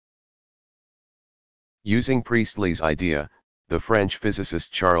 Using Priestley's idea, the French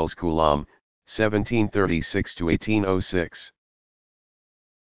physicist Charles Coulomb, 1736 to 1806,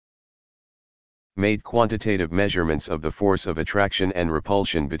 made quantitative measurements of the force of attraction and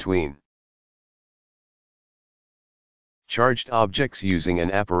repulsion between Charged objects using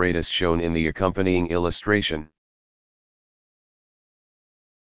an apparatus shown in the accompanying illustration.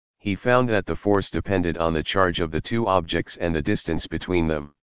 He found that the force depended on the charge of the two objects and the distance between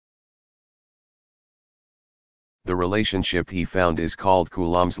them. The relationship he found is called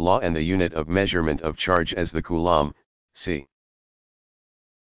Coulomb's law, and the unit of measurement of charge as the coulomb, c.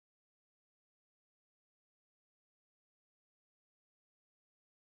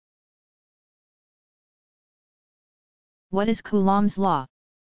 What is Coulomb's law?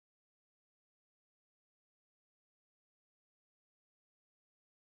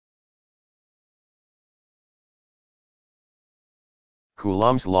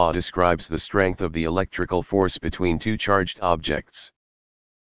 Coulomb's law describes the strength of the electrical force between two charged objects.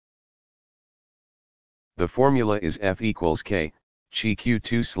 The formula is F equals K, chi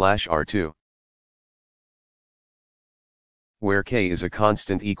Q2/R2. Where K is a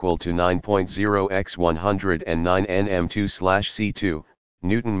constant equal to 9.0 x 109 nm2/C2,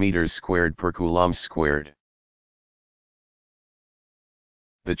 Newton meters squared per coulombs squared.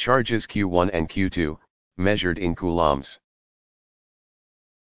 The charges Q1 and Q2, measured in coulombs,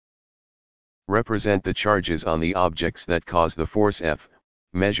 represent the charges on the objects that cause the force F,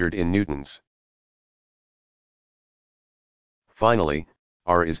 measured in newtons. Finally,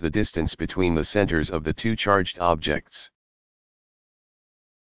 r is the distance between the centers of the two charged objects.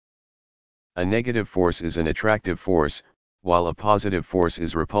 A negative force is an attractive force, while a positive force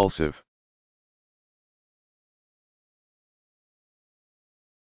is repulsive.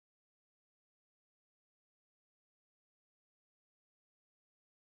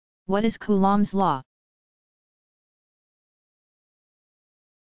 What is Coulomb's law?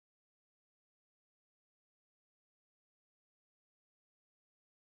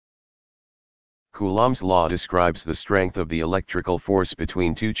 Coulomb's law describes the strength of the electrical force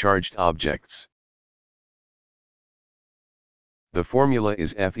between two charged objects. The formula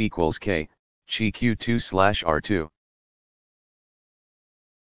is F equals K, chi Q2/R2.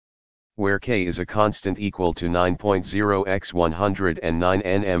 Where K is a constant equal to 9.0 x 109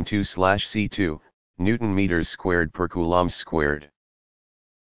 nm2/C2, Newton meters squared per coulombs squared.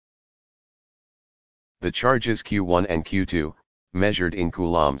 The charges Q1 and Q2, measured in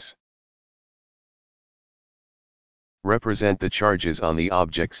coulombs, represent the charges on the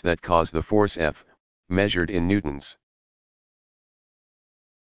objects that cause the force F, measured in newtons.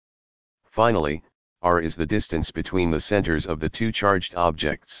 Finally, r is the distance between the centers of the two charged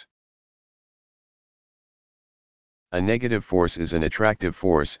objects. A negative force is an attractive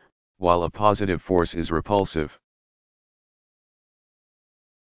force, while a positive force is repulsive.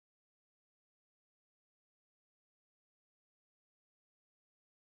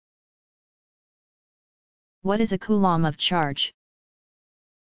 What is a coulomb of charge?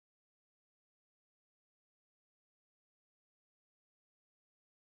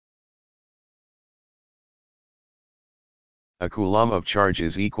 A coulomb of charge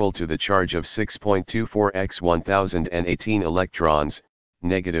is equal to the charge of 6.24 x 1018 electrons,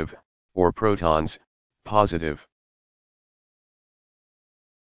 negative, or protons, positive.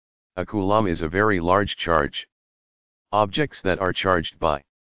 A coulomb is a very large charge. Objects that are charged by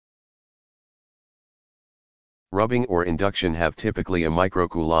rubbing or induction have typically a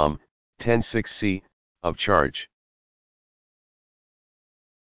microcoulomb, 10⁶ c, of charge.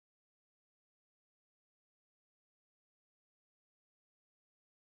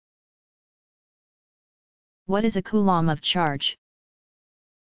 What is a coulomb of charge?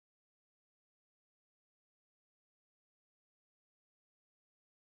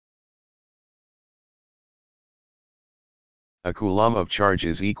 A coulomb of charge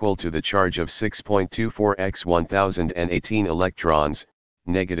is equal to the charge of 6.24 x 1018 electrons,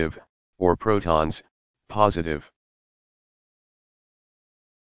 negative, or protons, positive.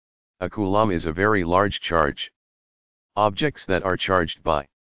 A coulomb is a very large charge. Objects that are charged by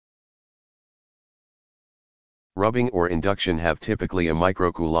rubbing or induction have typically a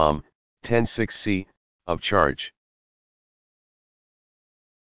microcoulomb, 10⁶ c, of charge.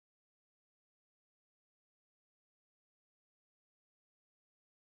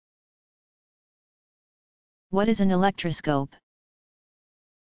 What is an electroscope?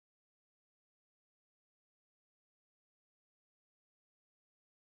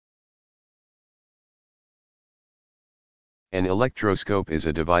 An electroscope is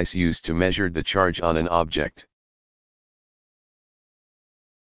a device used to measure the charge on an object.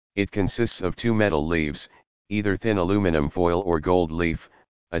 It consists of two metal leaves, either thin aluminum foil or gold leaf,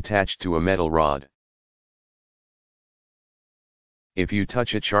 attached to a metal rod. If you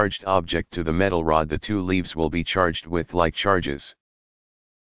touch a charged object to the metal rod, the two leaves will be charged with like charges.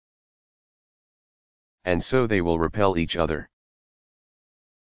 and so they will repel each other.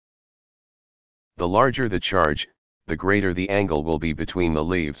 The larger the charge, the greater the angle will be between the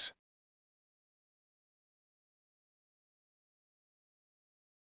leaves.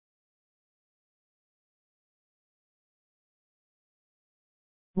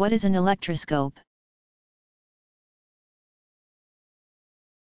 What is an electroscope?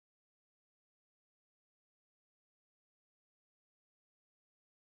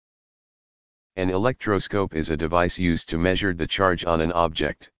 An electroscope is a device used to measure the charge on an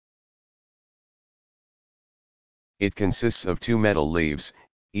object. It consists of two metal leaves,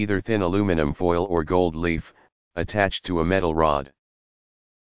 either thin aluminum foil or gold leaf, attached to a metal rod.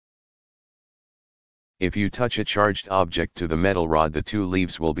 If you touch a charged object to the metal rod, the two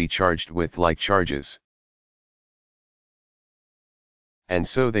leaves will be charged with like charges, and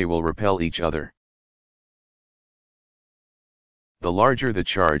so they will repel each other. The larger the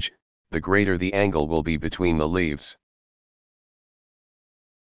charge, the greater the angle will be between the leaves.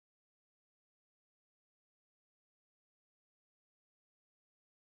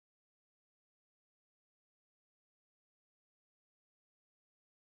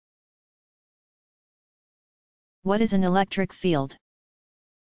 What is an electric field?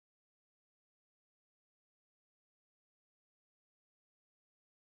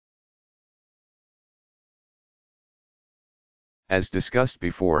 As discussed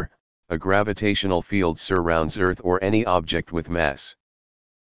before, a gravitational field surrounds Earth or any object with mass.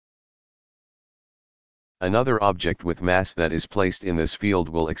 Another object with mass that is placed in this field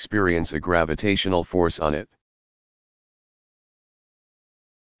will experience a gravitational force on it.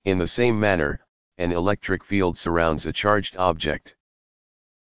 In the same manner, an electric field surrounds a charged object.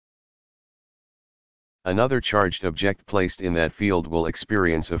 Another charged object placed in that field will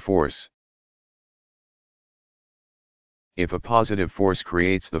experience a force. If a positive force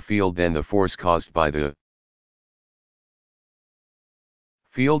creates the field, then the force caused by the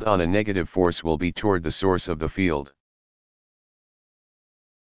field on a negative force will be toward the source of the field.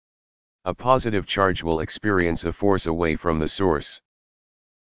 A positive charge will experience a force away from the source.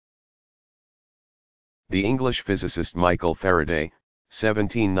 The English physicist Michael Faraday,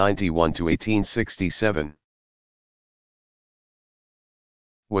 1791 to 1867,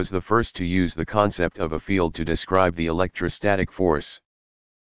 was the first to use the concept of a field to describe the electrostatic force.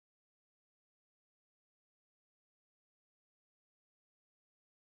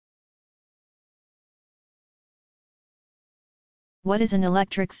 What is an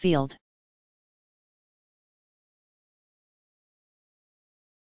electric field?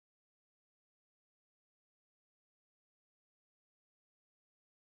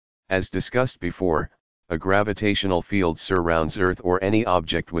 As discussed before, a gravitational field surrounds Earth or any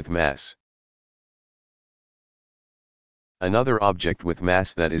object with mass. Another object with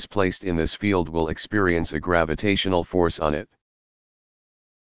mass that is placed in this field will experience a gravitational force on it.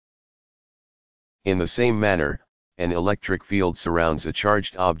 In the same manner, an electric field surrounds a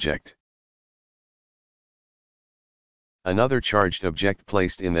charged object. Another charged object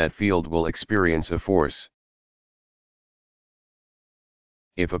placed in that field will experience a force.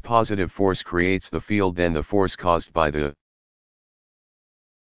 If a positive force creates the field, then the force caused by the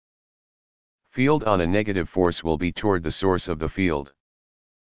field on a negative force will be toward the source of the field.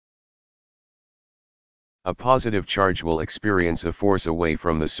 A positive charge will experience a force away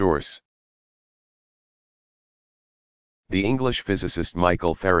from the source. The English physicist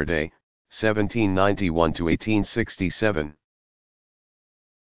Michael Faraday, 1791 to 1867,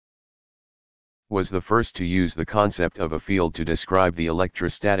 was the first to use the concept of a field to describe the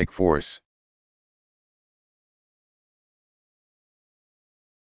electrostatic force.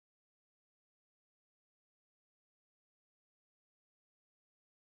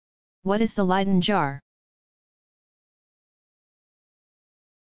 What is the Leyden jar?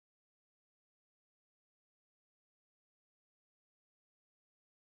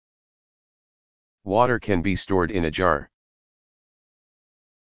 Water can be stored in a jar.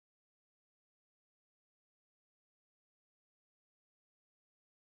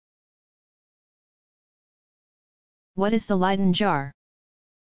 What is the Leyden jar?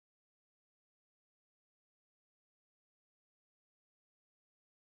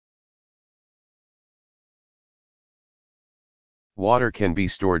 Water can be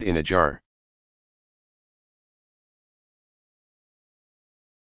stored in a jar.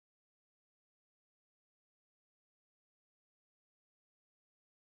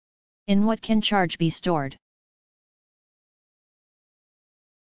 In what can charge be stored?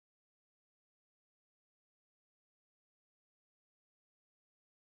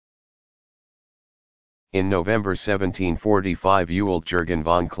 In November 1745, Ewald Jürgen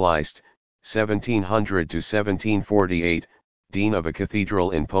von Kleist, 1700 to 1748, dean of a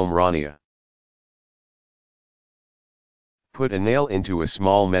cathedral in Pomerania. Put a nail into a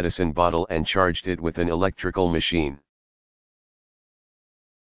small medicine bottle and charged it with an electrical machine.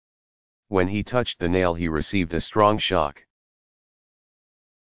 When he touched the nail, he received a strong shock.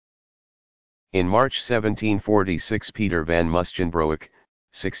 In March 1746, Peter van Musschenbroek,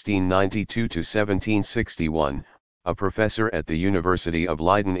 1692 to 1761, a professor at the University of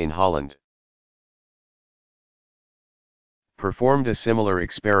Leiden in Holland, performed a similar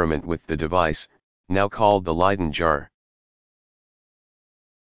experiment with the device, now called the Leyden jar.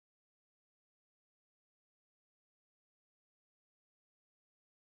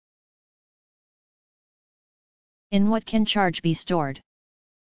 In what can charge be stored?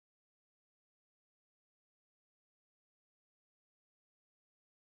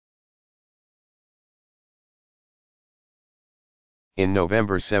 In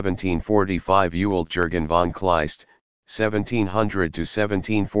November 1745, Ewald Jurgen von Kleist, 1700 to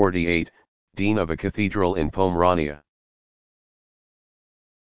 1748, dean of a cathedral in Pomerania,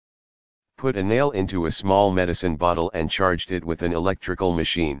 put a nail into a small medicine bottle and charged it with an electrical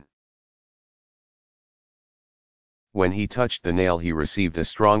machine. When he touched the nail, he received a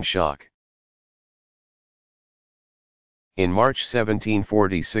strong shock. In March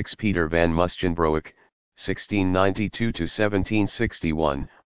 1746, Peter van Musschenbroek, 1692 to 1761,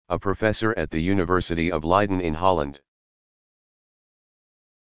 a professor at the University of Leiden in Holland,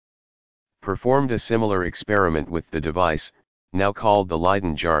 performed a similar experiment with the device, now called the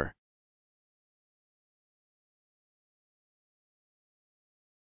Leyden jar.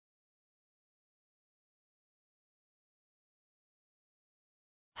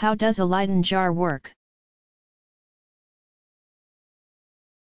 How does a Leyden jar work?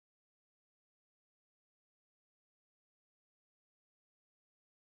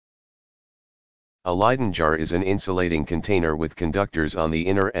 A Leyden jar is an insulating container with conductors on the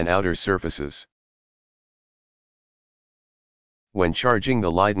inner and outer surfaces. When charging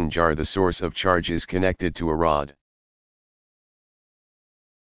the Leyden jar, the source of charge is connected to a rod,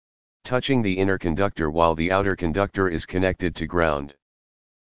 touching the inner conductor while the outer conductor is connected to ground.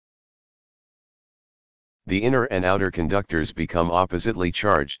 The inner and outer conductors become oppositely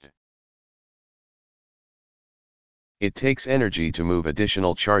charged. It takes energy to move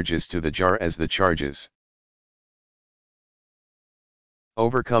additional charges to the jar as the charges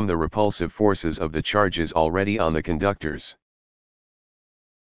overcome the repulsive forces of the charges already on the conductors.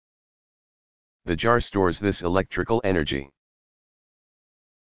 The jar stores this electrical energy.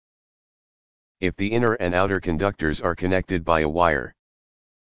 If the inner and outer conductors are connected by a wire,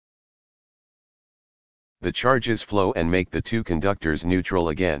 the charges flow and make the two conductors neutral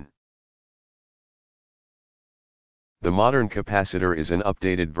again. The modern capacitor is an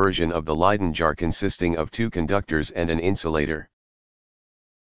updated version of the Leyden jar consisting of two conductors and an insulator.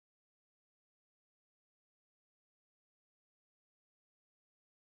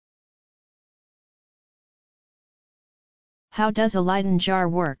 How does a Leyden jar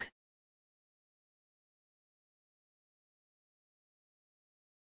work?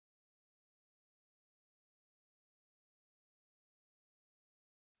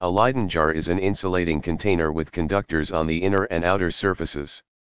 A Leyden jar is an insulating container with conductors on the inner and outer surfaces.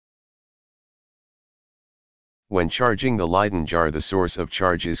 When charging the Leyden jar, the source of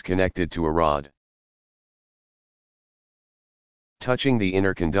charge is connected to a rod, touching the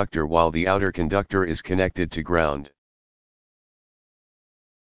inner conductor while the outer conductor is connected to ground.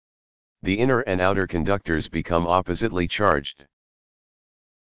 The inner and outer conductors become oppositely charged.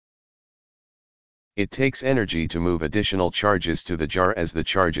 It takes energy to move additional charges to the jar as the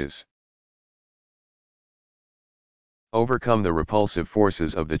charges overcome the repulsive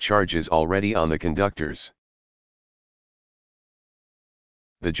forces of the charges already on the conductors.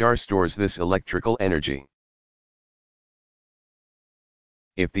 The jar stores this electrical energy.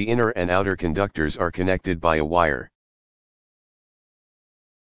 If the inner and outer conductors are connected by a wire,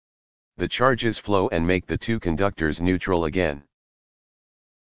 the charges flow and make the two conductors neutral again.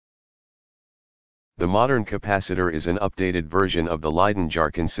 The modern capacitor is an updated version of the Leyden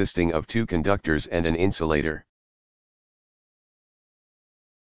jar consisting of two conductors and an insulator.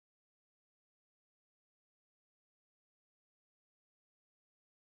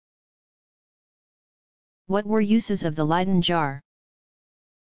 What were uses of the Leyden jar?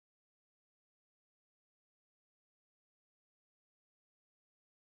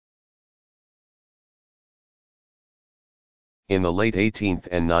 In the late 18th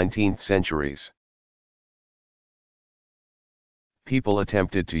and 19th centuries, people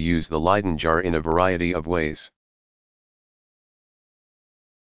attempted to use the Leyden jar in a variety of ways.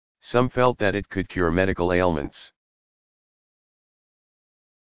 Some felt that it could cure medical ailments.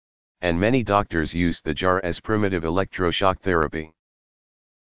 And many doctors used the jar as primitive electroshock therapy.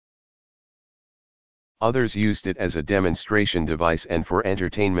 Others used it as a demonstration device and for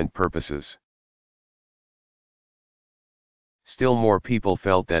entertainment purposes. Still more people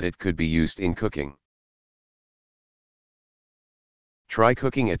felt that it could be used in cooking. Try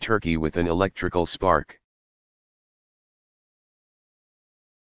cooking a turkey with an electrical spark.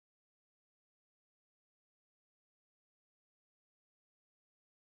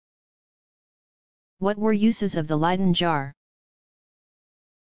 What were uses of the Leyden jar?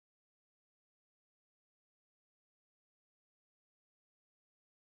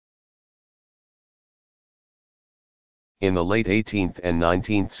 In the late 18th and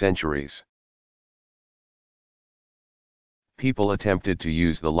 19th centuries, people attempted to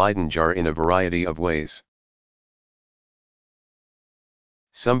use the Leyden jar in a variety of ways.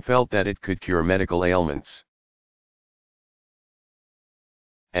 Some felt that it could cure medical ailments.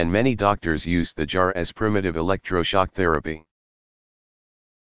 And many doctors used the jar as primitive electroshock therapy.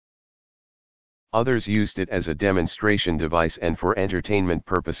 Others used it as a demonstration device and for entertainment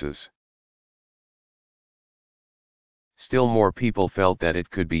purposes. Still more people felt that it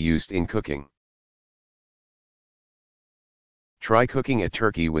could be used in cooking. Try cooking a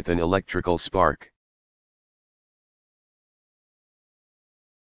turkey with an electrical spark.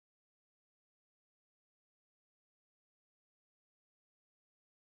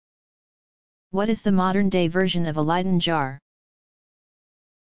 What is the modern-day version of a Leyden jar?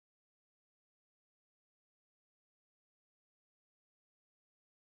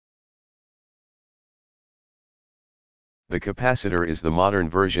 The capacitor is the modern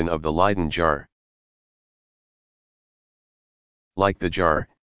version of the Leyden jar. Like the jar,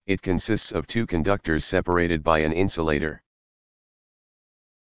 it consists of two conductors separated by an insulator.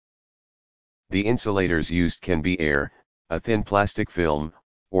 The insulators used can be air, a thin plastic film,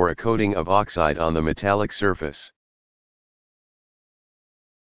 or a coating of oxide on the metallic surface.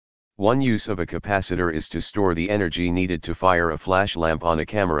 One use of a capacitor is to store the energy needed to fire a flash lamp on a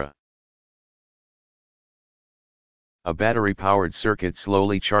camera. A battery-powered circuit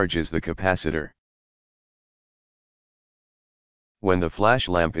slowly charges the capacitor. When the flash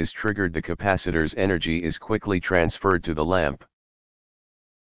lamp is triggered, the capacitor's energy is quickly transferred to the lamp,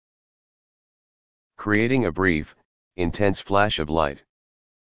 creating a brief, intense flash of light.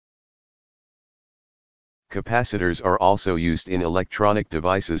 Capacitors are also used in electronic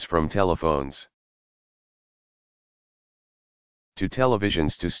devices from telephones to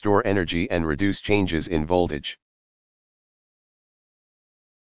televisions to store energy and reduce changes in voltage.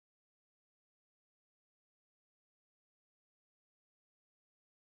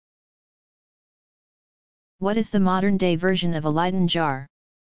 What is the modern-day version of a Leyden jar?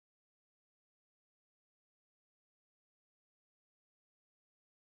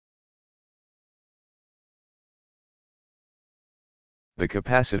 The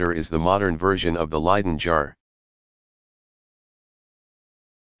capacitor is the modern version of the Leyden jar.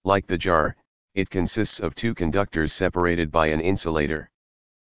 Like the jar, it consists of two conductors separated by an insulator.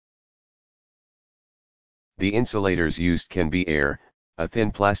 The insulators used can be air, a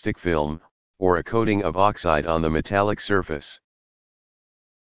thin plastic film, or a coating of oxide on the metallic surface.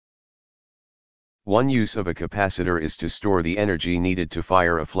 One use of a capacitor is to store the energy needed to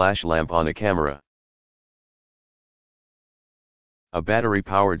fire a flash lamp on a camera. A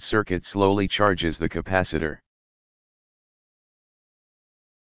battery-powered circuit slowly charges the capacitor.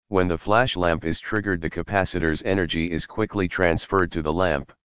 When the flash lamp is triggered, the capacitor's energy is quickly transferred to the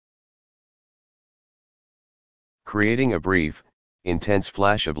lamp, creating a brief, intense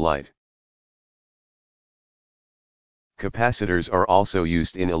flash of light. Capacitors are also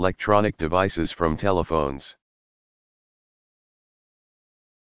used in electronic devices from telephones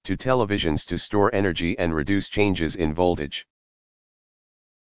to televisions to store energy and reduce changes in voltage.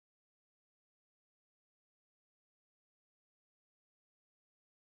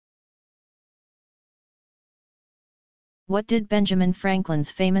 What did Benjamin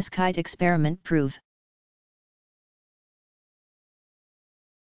Franklin's famous kite experiment prove?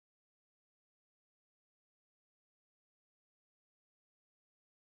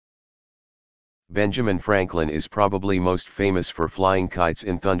 Benjamin Franklin is probably most famous for flying kites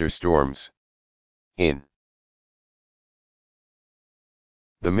in thunderstorms. In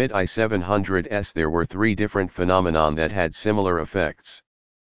the mid-I-700s there were three different phenomenon that had similar effects.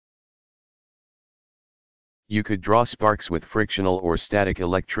 You could draw sparks with frictional or static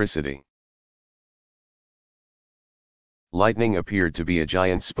electricity. Lightning appeared to be a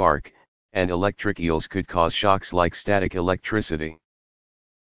giant spark, and electric eels could cause shocks like static electricity.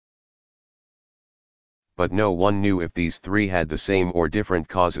 but no one knew if these three had the same or different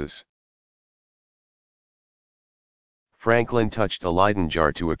causes. Franklin touched a Leyden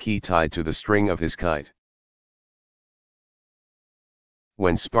jar to a key tied to the string of his kite.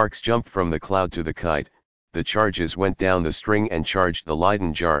 When sparks jumped from the cloud to the kite, the charges went down the string and charged the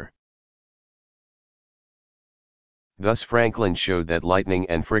Leyden jar. Thus Franklin showed that lightning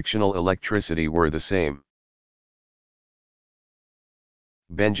and frictional electricity were the same.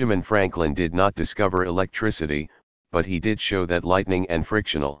 Benjamin Franklin did not discover electricity, but he did show that lightning and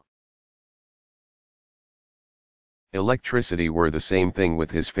frictional electricity were the same thing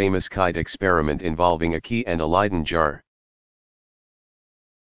with his famous kite experiment involving a key and a Leyden jar.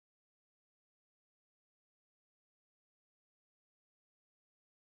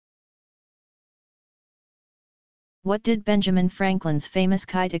 What did Benjamin Franklin's famous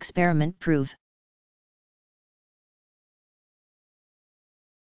kite experiment prove?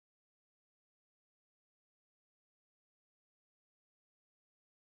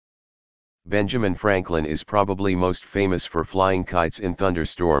 Benjamin Franklin is probably most famous for flying kites in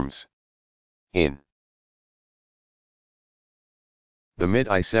thunderstorms. In the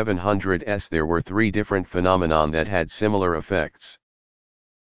mid-I-700s there were three different phenomenon that had similar effects.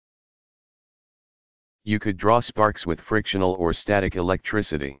 You could draw sparks with frictional or static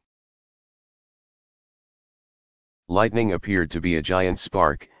electricity. Lightning appeared to be a giant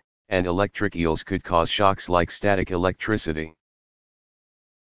spark, and electric eels could cause shocks like static electricity.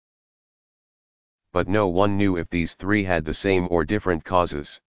 But no one knew if these three had the same or different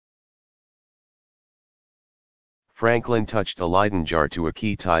causes. Franklin touched a Leyden jar to a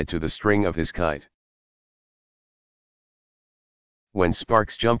key tied to the string of his kite. When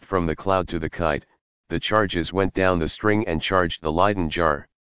sparks jumped from the cloud to the kite, the charges went down the string and charged the Leyden jar.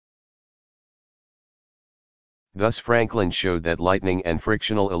 Thus Franklin showed that lightning and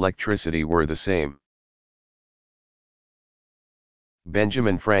frictional electricity were the same.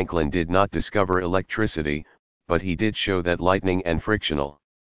 Benjamin Franklin did not discover electricity, but he did show that lightning and frictional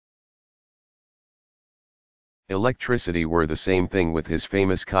electricity were the same thing with his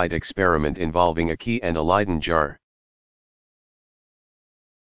famous kite experiment involving a key and a Leyden jar.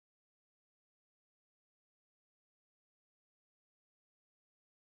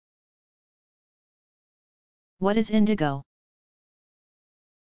 What is indigo?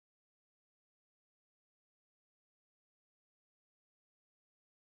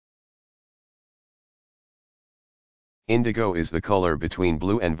 Indigo is the color between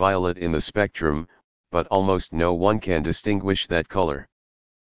blue and violet in the spectrum, but almost no one can distinguish that color.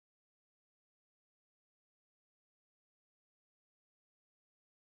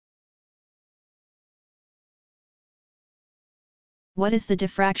 What is the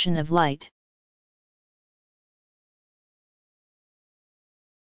diffraction of light?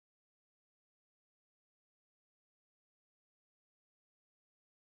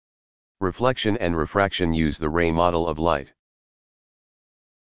 Reflection and refraction use the ray model of light.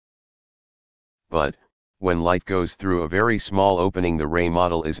 But, when light goes through a very small opening, the ray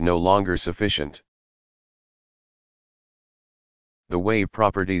model is no longer sufficient. The wave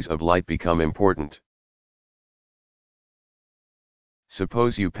properties of light become important.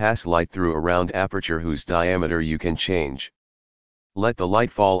 Suppose you pass light through a round aperture whose diameter you can change. Let the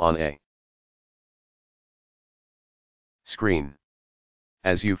light fall on a screen.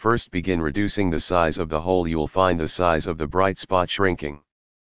 As you first begin reducing the size of the hole, you'll find the size of the bright spot shrinking.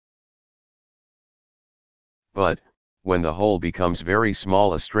 But, when the hole becomes very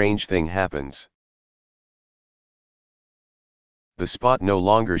small, a strange thing happens. The spot no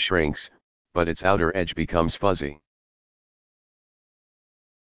longer shrinks, but its outer edge becomes fuzzy.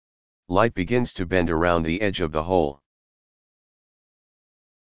 Light begins to bend around the edge of the hole.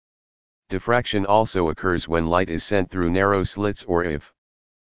 Diffraction also occurs when light is sent through narrow slits or if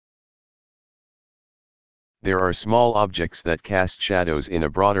there are small objects that cast shadows in a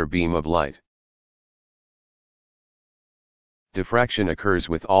broader beam of light. Diffraction occurs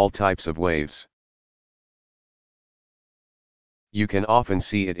with all types of waves. You can often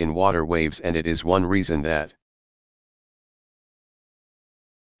see it in water waves, and it is one reason that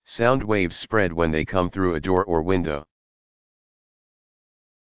sound waves spread when they come through a door or window.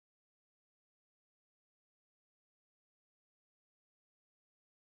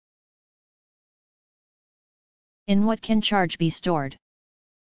 In what can charge be stored?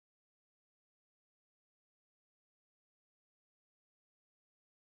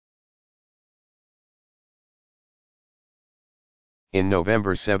 In November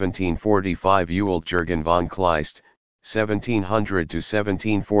 1745, Ewald Jürgen von Kleist, 1700 to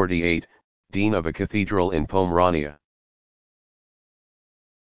 1748, dean of a cathedral in Pomerania,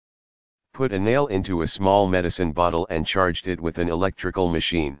 Put a nail into a small medicine bottle and charged it with an electrical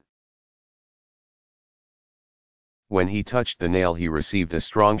machine. When he touched the nail, he received a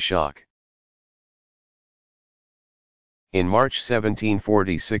strong shock. In March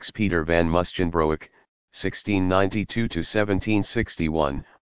 1746, Peter van Musschenbroek, 1692–1761,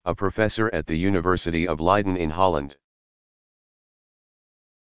 a professor at the University of Leiden in Holland,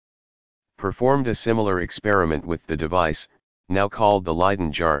 performed a similar experiment with the device, now called the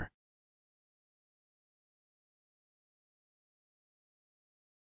Leyden jar.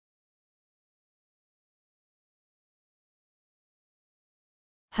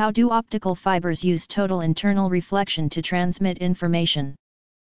 How do optical fibers use total internal reflection to transmit information?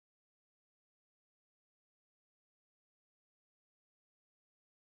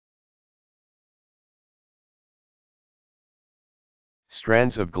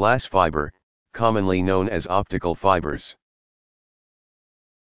 Strands of glass fiber, commonly known as optical fibers,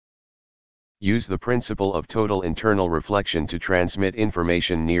 use the principle of total internal reflection to transmit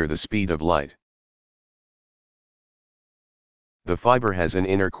information near the speed of light. The fiber has an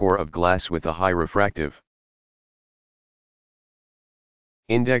inner core of glass with a high refractive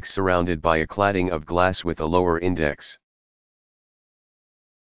index surrounded by a cladding of glass with a lower index.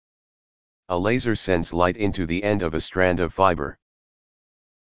 A laser sends light into the end of a strand of fiber.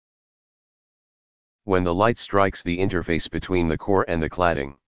 When the light strikes the interface between the core and the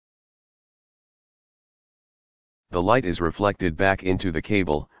cladding, the light is reflected back into the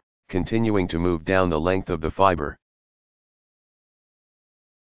cable, continuing to move down the length of the fiber.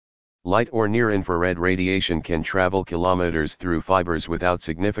 Light or near-infrared radiation can travel kilometers through fibers without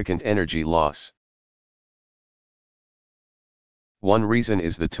significant energy loss. One reason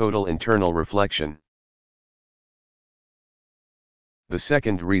is the total internal reflection. The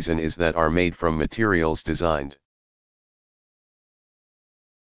second reason is that are made from materials designed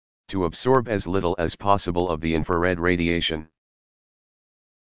to absorb as little as possible of the infrared radiation.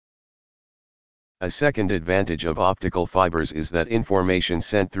 A second advantage of optical fibers is that information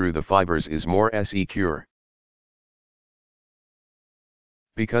sent through the fibers is more secure,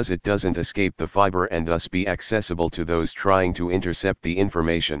 because it doesn't escape the fiber and thus be accessible to those trying to intercept the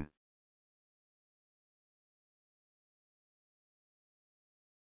information.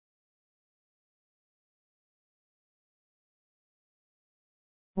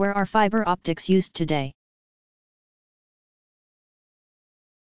 Where are fiber optics used today?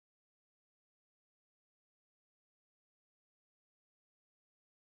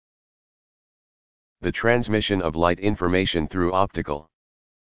 The transmission of light information through optical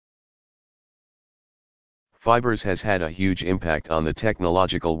fibers has had a huge impact on the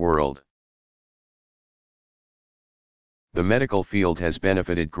technological world. The medical field has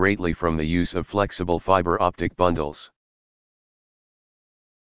benefited greatly from the use of flexible fiber optic bundles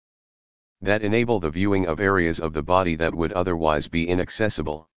that enable the viewing of areas of the body that would otherwise be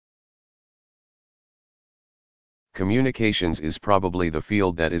inaccessible. Communications is probably the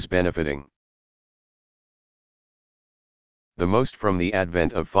field that is benefiting the most from the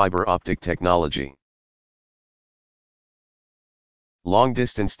advent of fiber optic technology.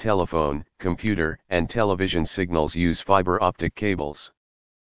 Long-distance telephone, computer, and television signals use fiber optic cables.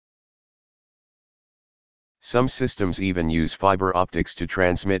 Some systems even use fiber optics to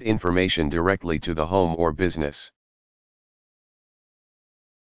transmit information directly to the home or business.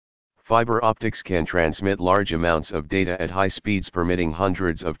 Fiber optics can transmit large amounts of data at high speeds, permitting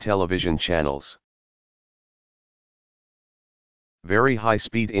hundreds of television channels, very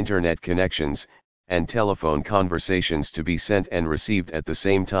high-speed internet connections, and telephone conversations to be sent and received at the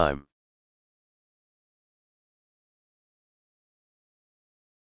same time.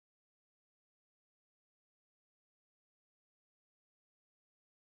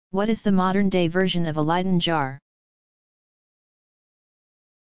 What is the modern-day version of a Leyden jar?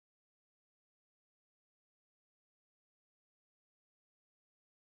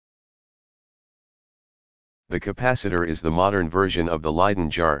 The capacitor is the modern version of the Leyden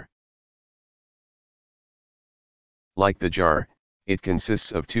jar. Like the jar, it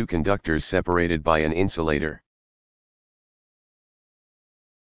consists of two conductors separated by an insulator.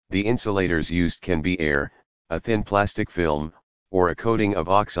 The insulators used can be air, a thin plastic film, or a coating of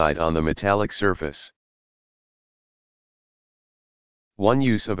oxide on the metallic surface. One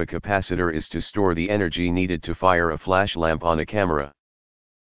use of a capacitor is to store the energy needed to fire a flash lamp on a camera.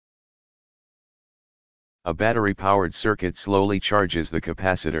 A battery-powered circuit slowly charges the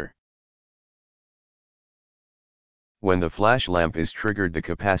capacitor. When the flash lamp is triggered, the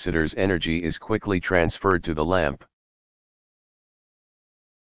capacitor's energy is quickly transferred to the lamp,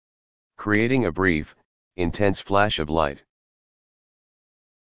 creating a brief, intense flash of light.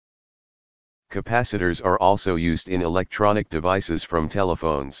 Capacitors are also used in electronic devices from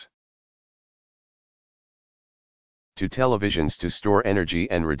telephones to televisions to store energy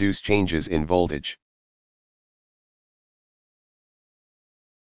and reduce changes in voltage.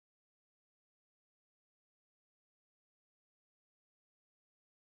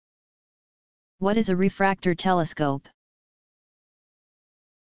 What is a refractor telescope?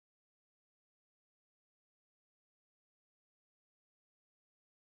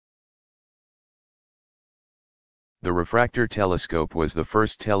 The refractor telescope was the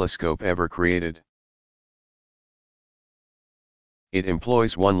first telescope ever created. It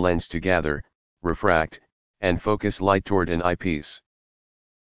employs one lens to gather, refract, and focus light toward an eyepiece.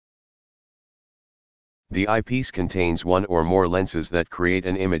 The eyepiece contains one or more lenses that create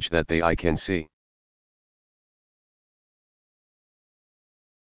an image that the eye can see.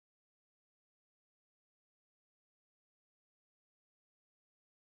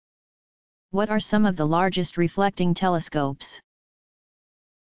 What are some of the largest reflecting telescopes?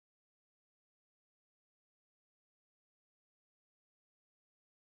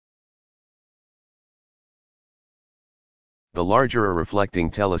 The larger a reflecting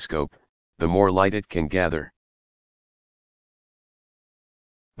telescope, the more light it can gather.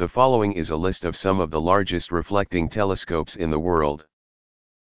 The following is a list of some of the largest reflecting telescopes in the world.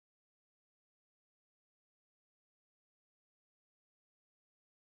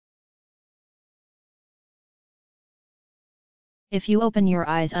 If you open your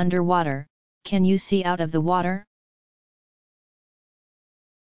eyes underwater, can you see out of the water?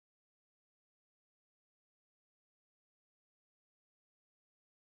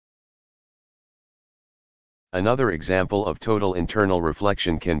 Another example of total internal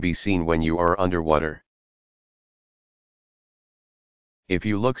reflection can be seen when you are underwater. If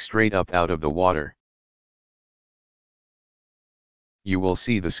you look straight up out of the water, you will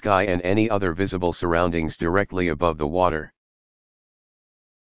see the sky and any other visible surroundings directly above the water.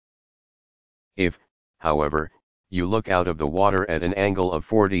 If, however, you look out of the water at an angle of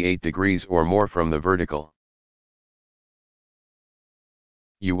 48 degrees or more from the vertical,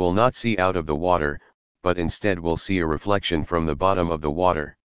 you will not see out of the water, but instead will see a reflection from the bottom of the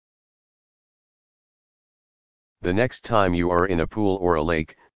water. The next time you are in a pool or a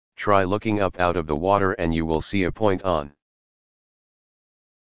lake, try looking up out of the water and you will see a point on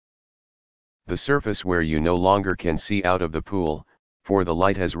the surface where you no longer can see out of the pool, for the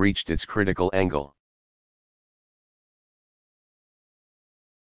light has reached its critical angle.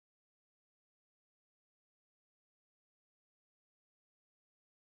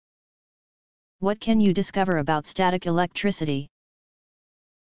 What can you discover about static electricity?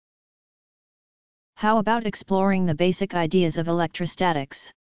 How about exploring the basic ideas of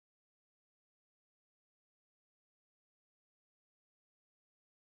electrostatics?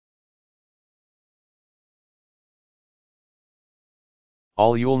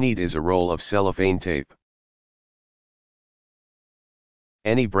 All you'll need is a roll of cellophane tape.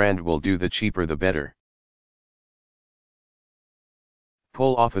 Any brand will do, the cheaper the better.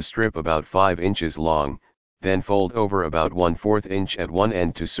 Pull off a strip about 5 inches long, then fold over about 1/4 inch at one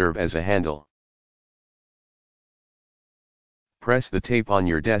end to serve as a handle. Press the tape on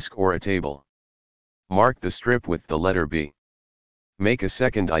your desk or a table. Mark the strip with the letter B. Make a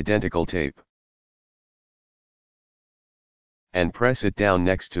second identical tape, and press it down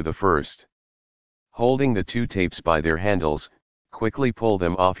next to the first. Holding the two tapes by their handles, quickly pull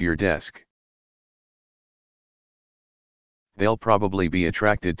them off your desk. They'll probably be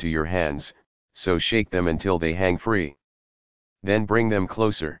attracted to your hands, so shake them until they hang free. Then bring them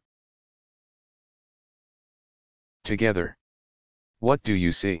closer together. What do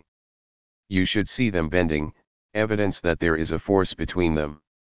you see? You should see them bending, evidence that there is a force between them.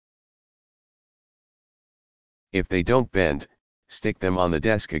 If they don't bend, stick them on the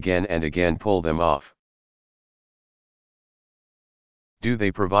desk again and again, pull them off. Do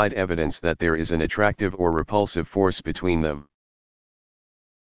they provide evidence that there is an attractive or repulsive force between them?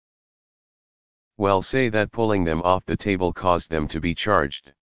 Well, say that pulling them off the table caused them to be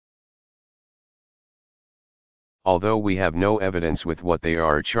charged. Although we have no evidence with what they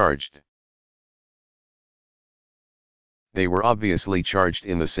are charged, they were obviously charged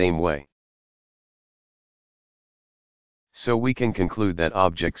in the same way. So we can conclude that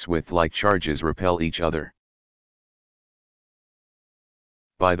objects with like charges repel each other.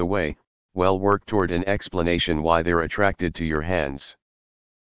 By the way, well, work toward an explanation why they're attracted to your hands.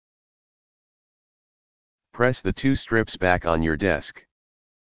 Press the two strips back on your desk.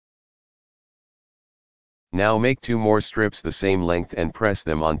 Now make 2 more strips the same length and press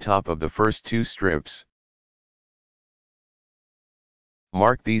them on top of the first 2 strips.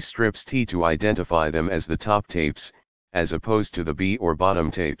 Mark these strips T to identify them as the top tapes, as opposed to the B or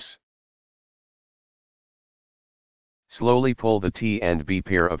bottom tapes. Slowly pull the T and B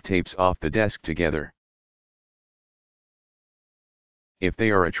pair of tapes off the desk together. If they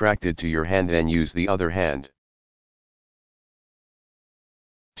are attracted to your hand, then use the other hand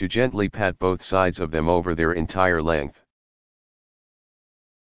to gently pat both sides of them over their entire length.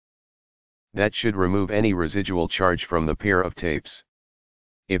 That should remove any residual charge from the pair of tapes.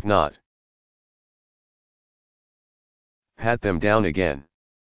 If not, pat them down again.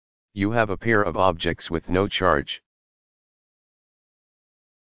 You have a pair of objects with no charge.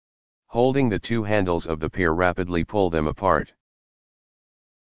 Holding the two handles of the pair, rapidly pull them apart.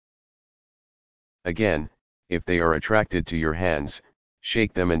 Again, if they are attracted to your hands,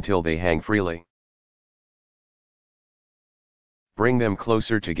 shake them until they hang freely. Bring them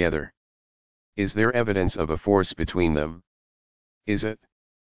closer together. Is there evidence of a force between them? Is it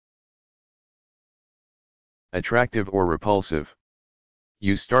attractive or repulsive?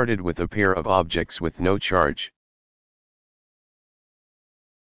 You started with a pair of objects with no charge.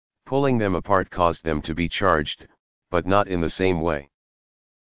 Pulling them apart caused them to be charged, but not in the same way.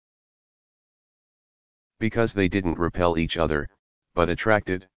 Because they didn't repel each other, but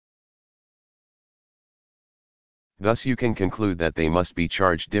attracted. Thus you can conclude that they must be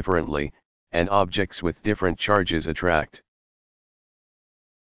charged differently, and objects with different charges attract.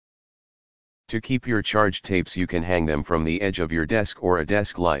 To keep your charged tapes, you can hang them from the edge of your desk or a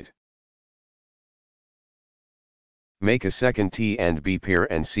desk light. Make a second T and B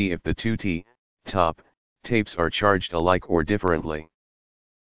pair and see if the two T, top, tapes are charged alike or differently.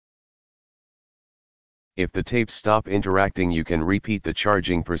 If the tapes stop interacting, you can repeat the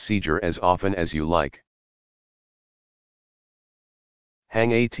charging procedure as often as you like.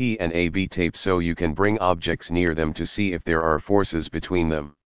 Hang a T and a B tape so you can bring objects near them to see if there are forces between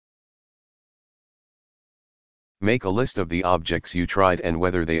them. Make a list of the objects you tried and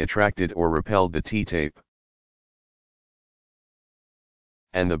whether they attracted or repelled the T tape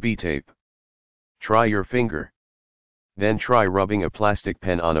and the B tape. Try your finger. Then try rubbing a plastic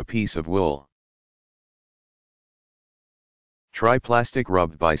pen on a piece of wool. Try plastic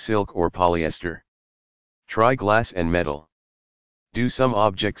rubbed by silk or polyester. Try glass and metal. Do some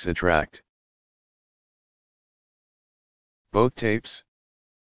objects attract both tapes?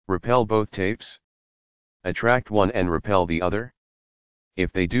 Repel both tapes? Attract one and repel the other?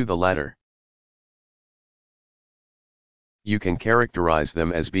 If they do the latter, you can characterize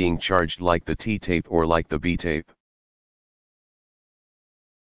them as being charged like the T tape or like the B tape.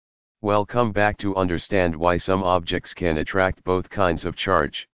 Well, come back to understand why some objects can attract both kinds of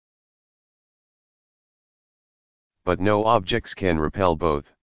charge, but no objects can repel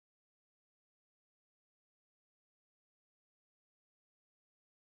both.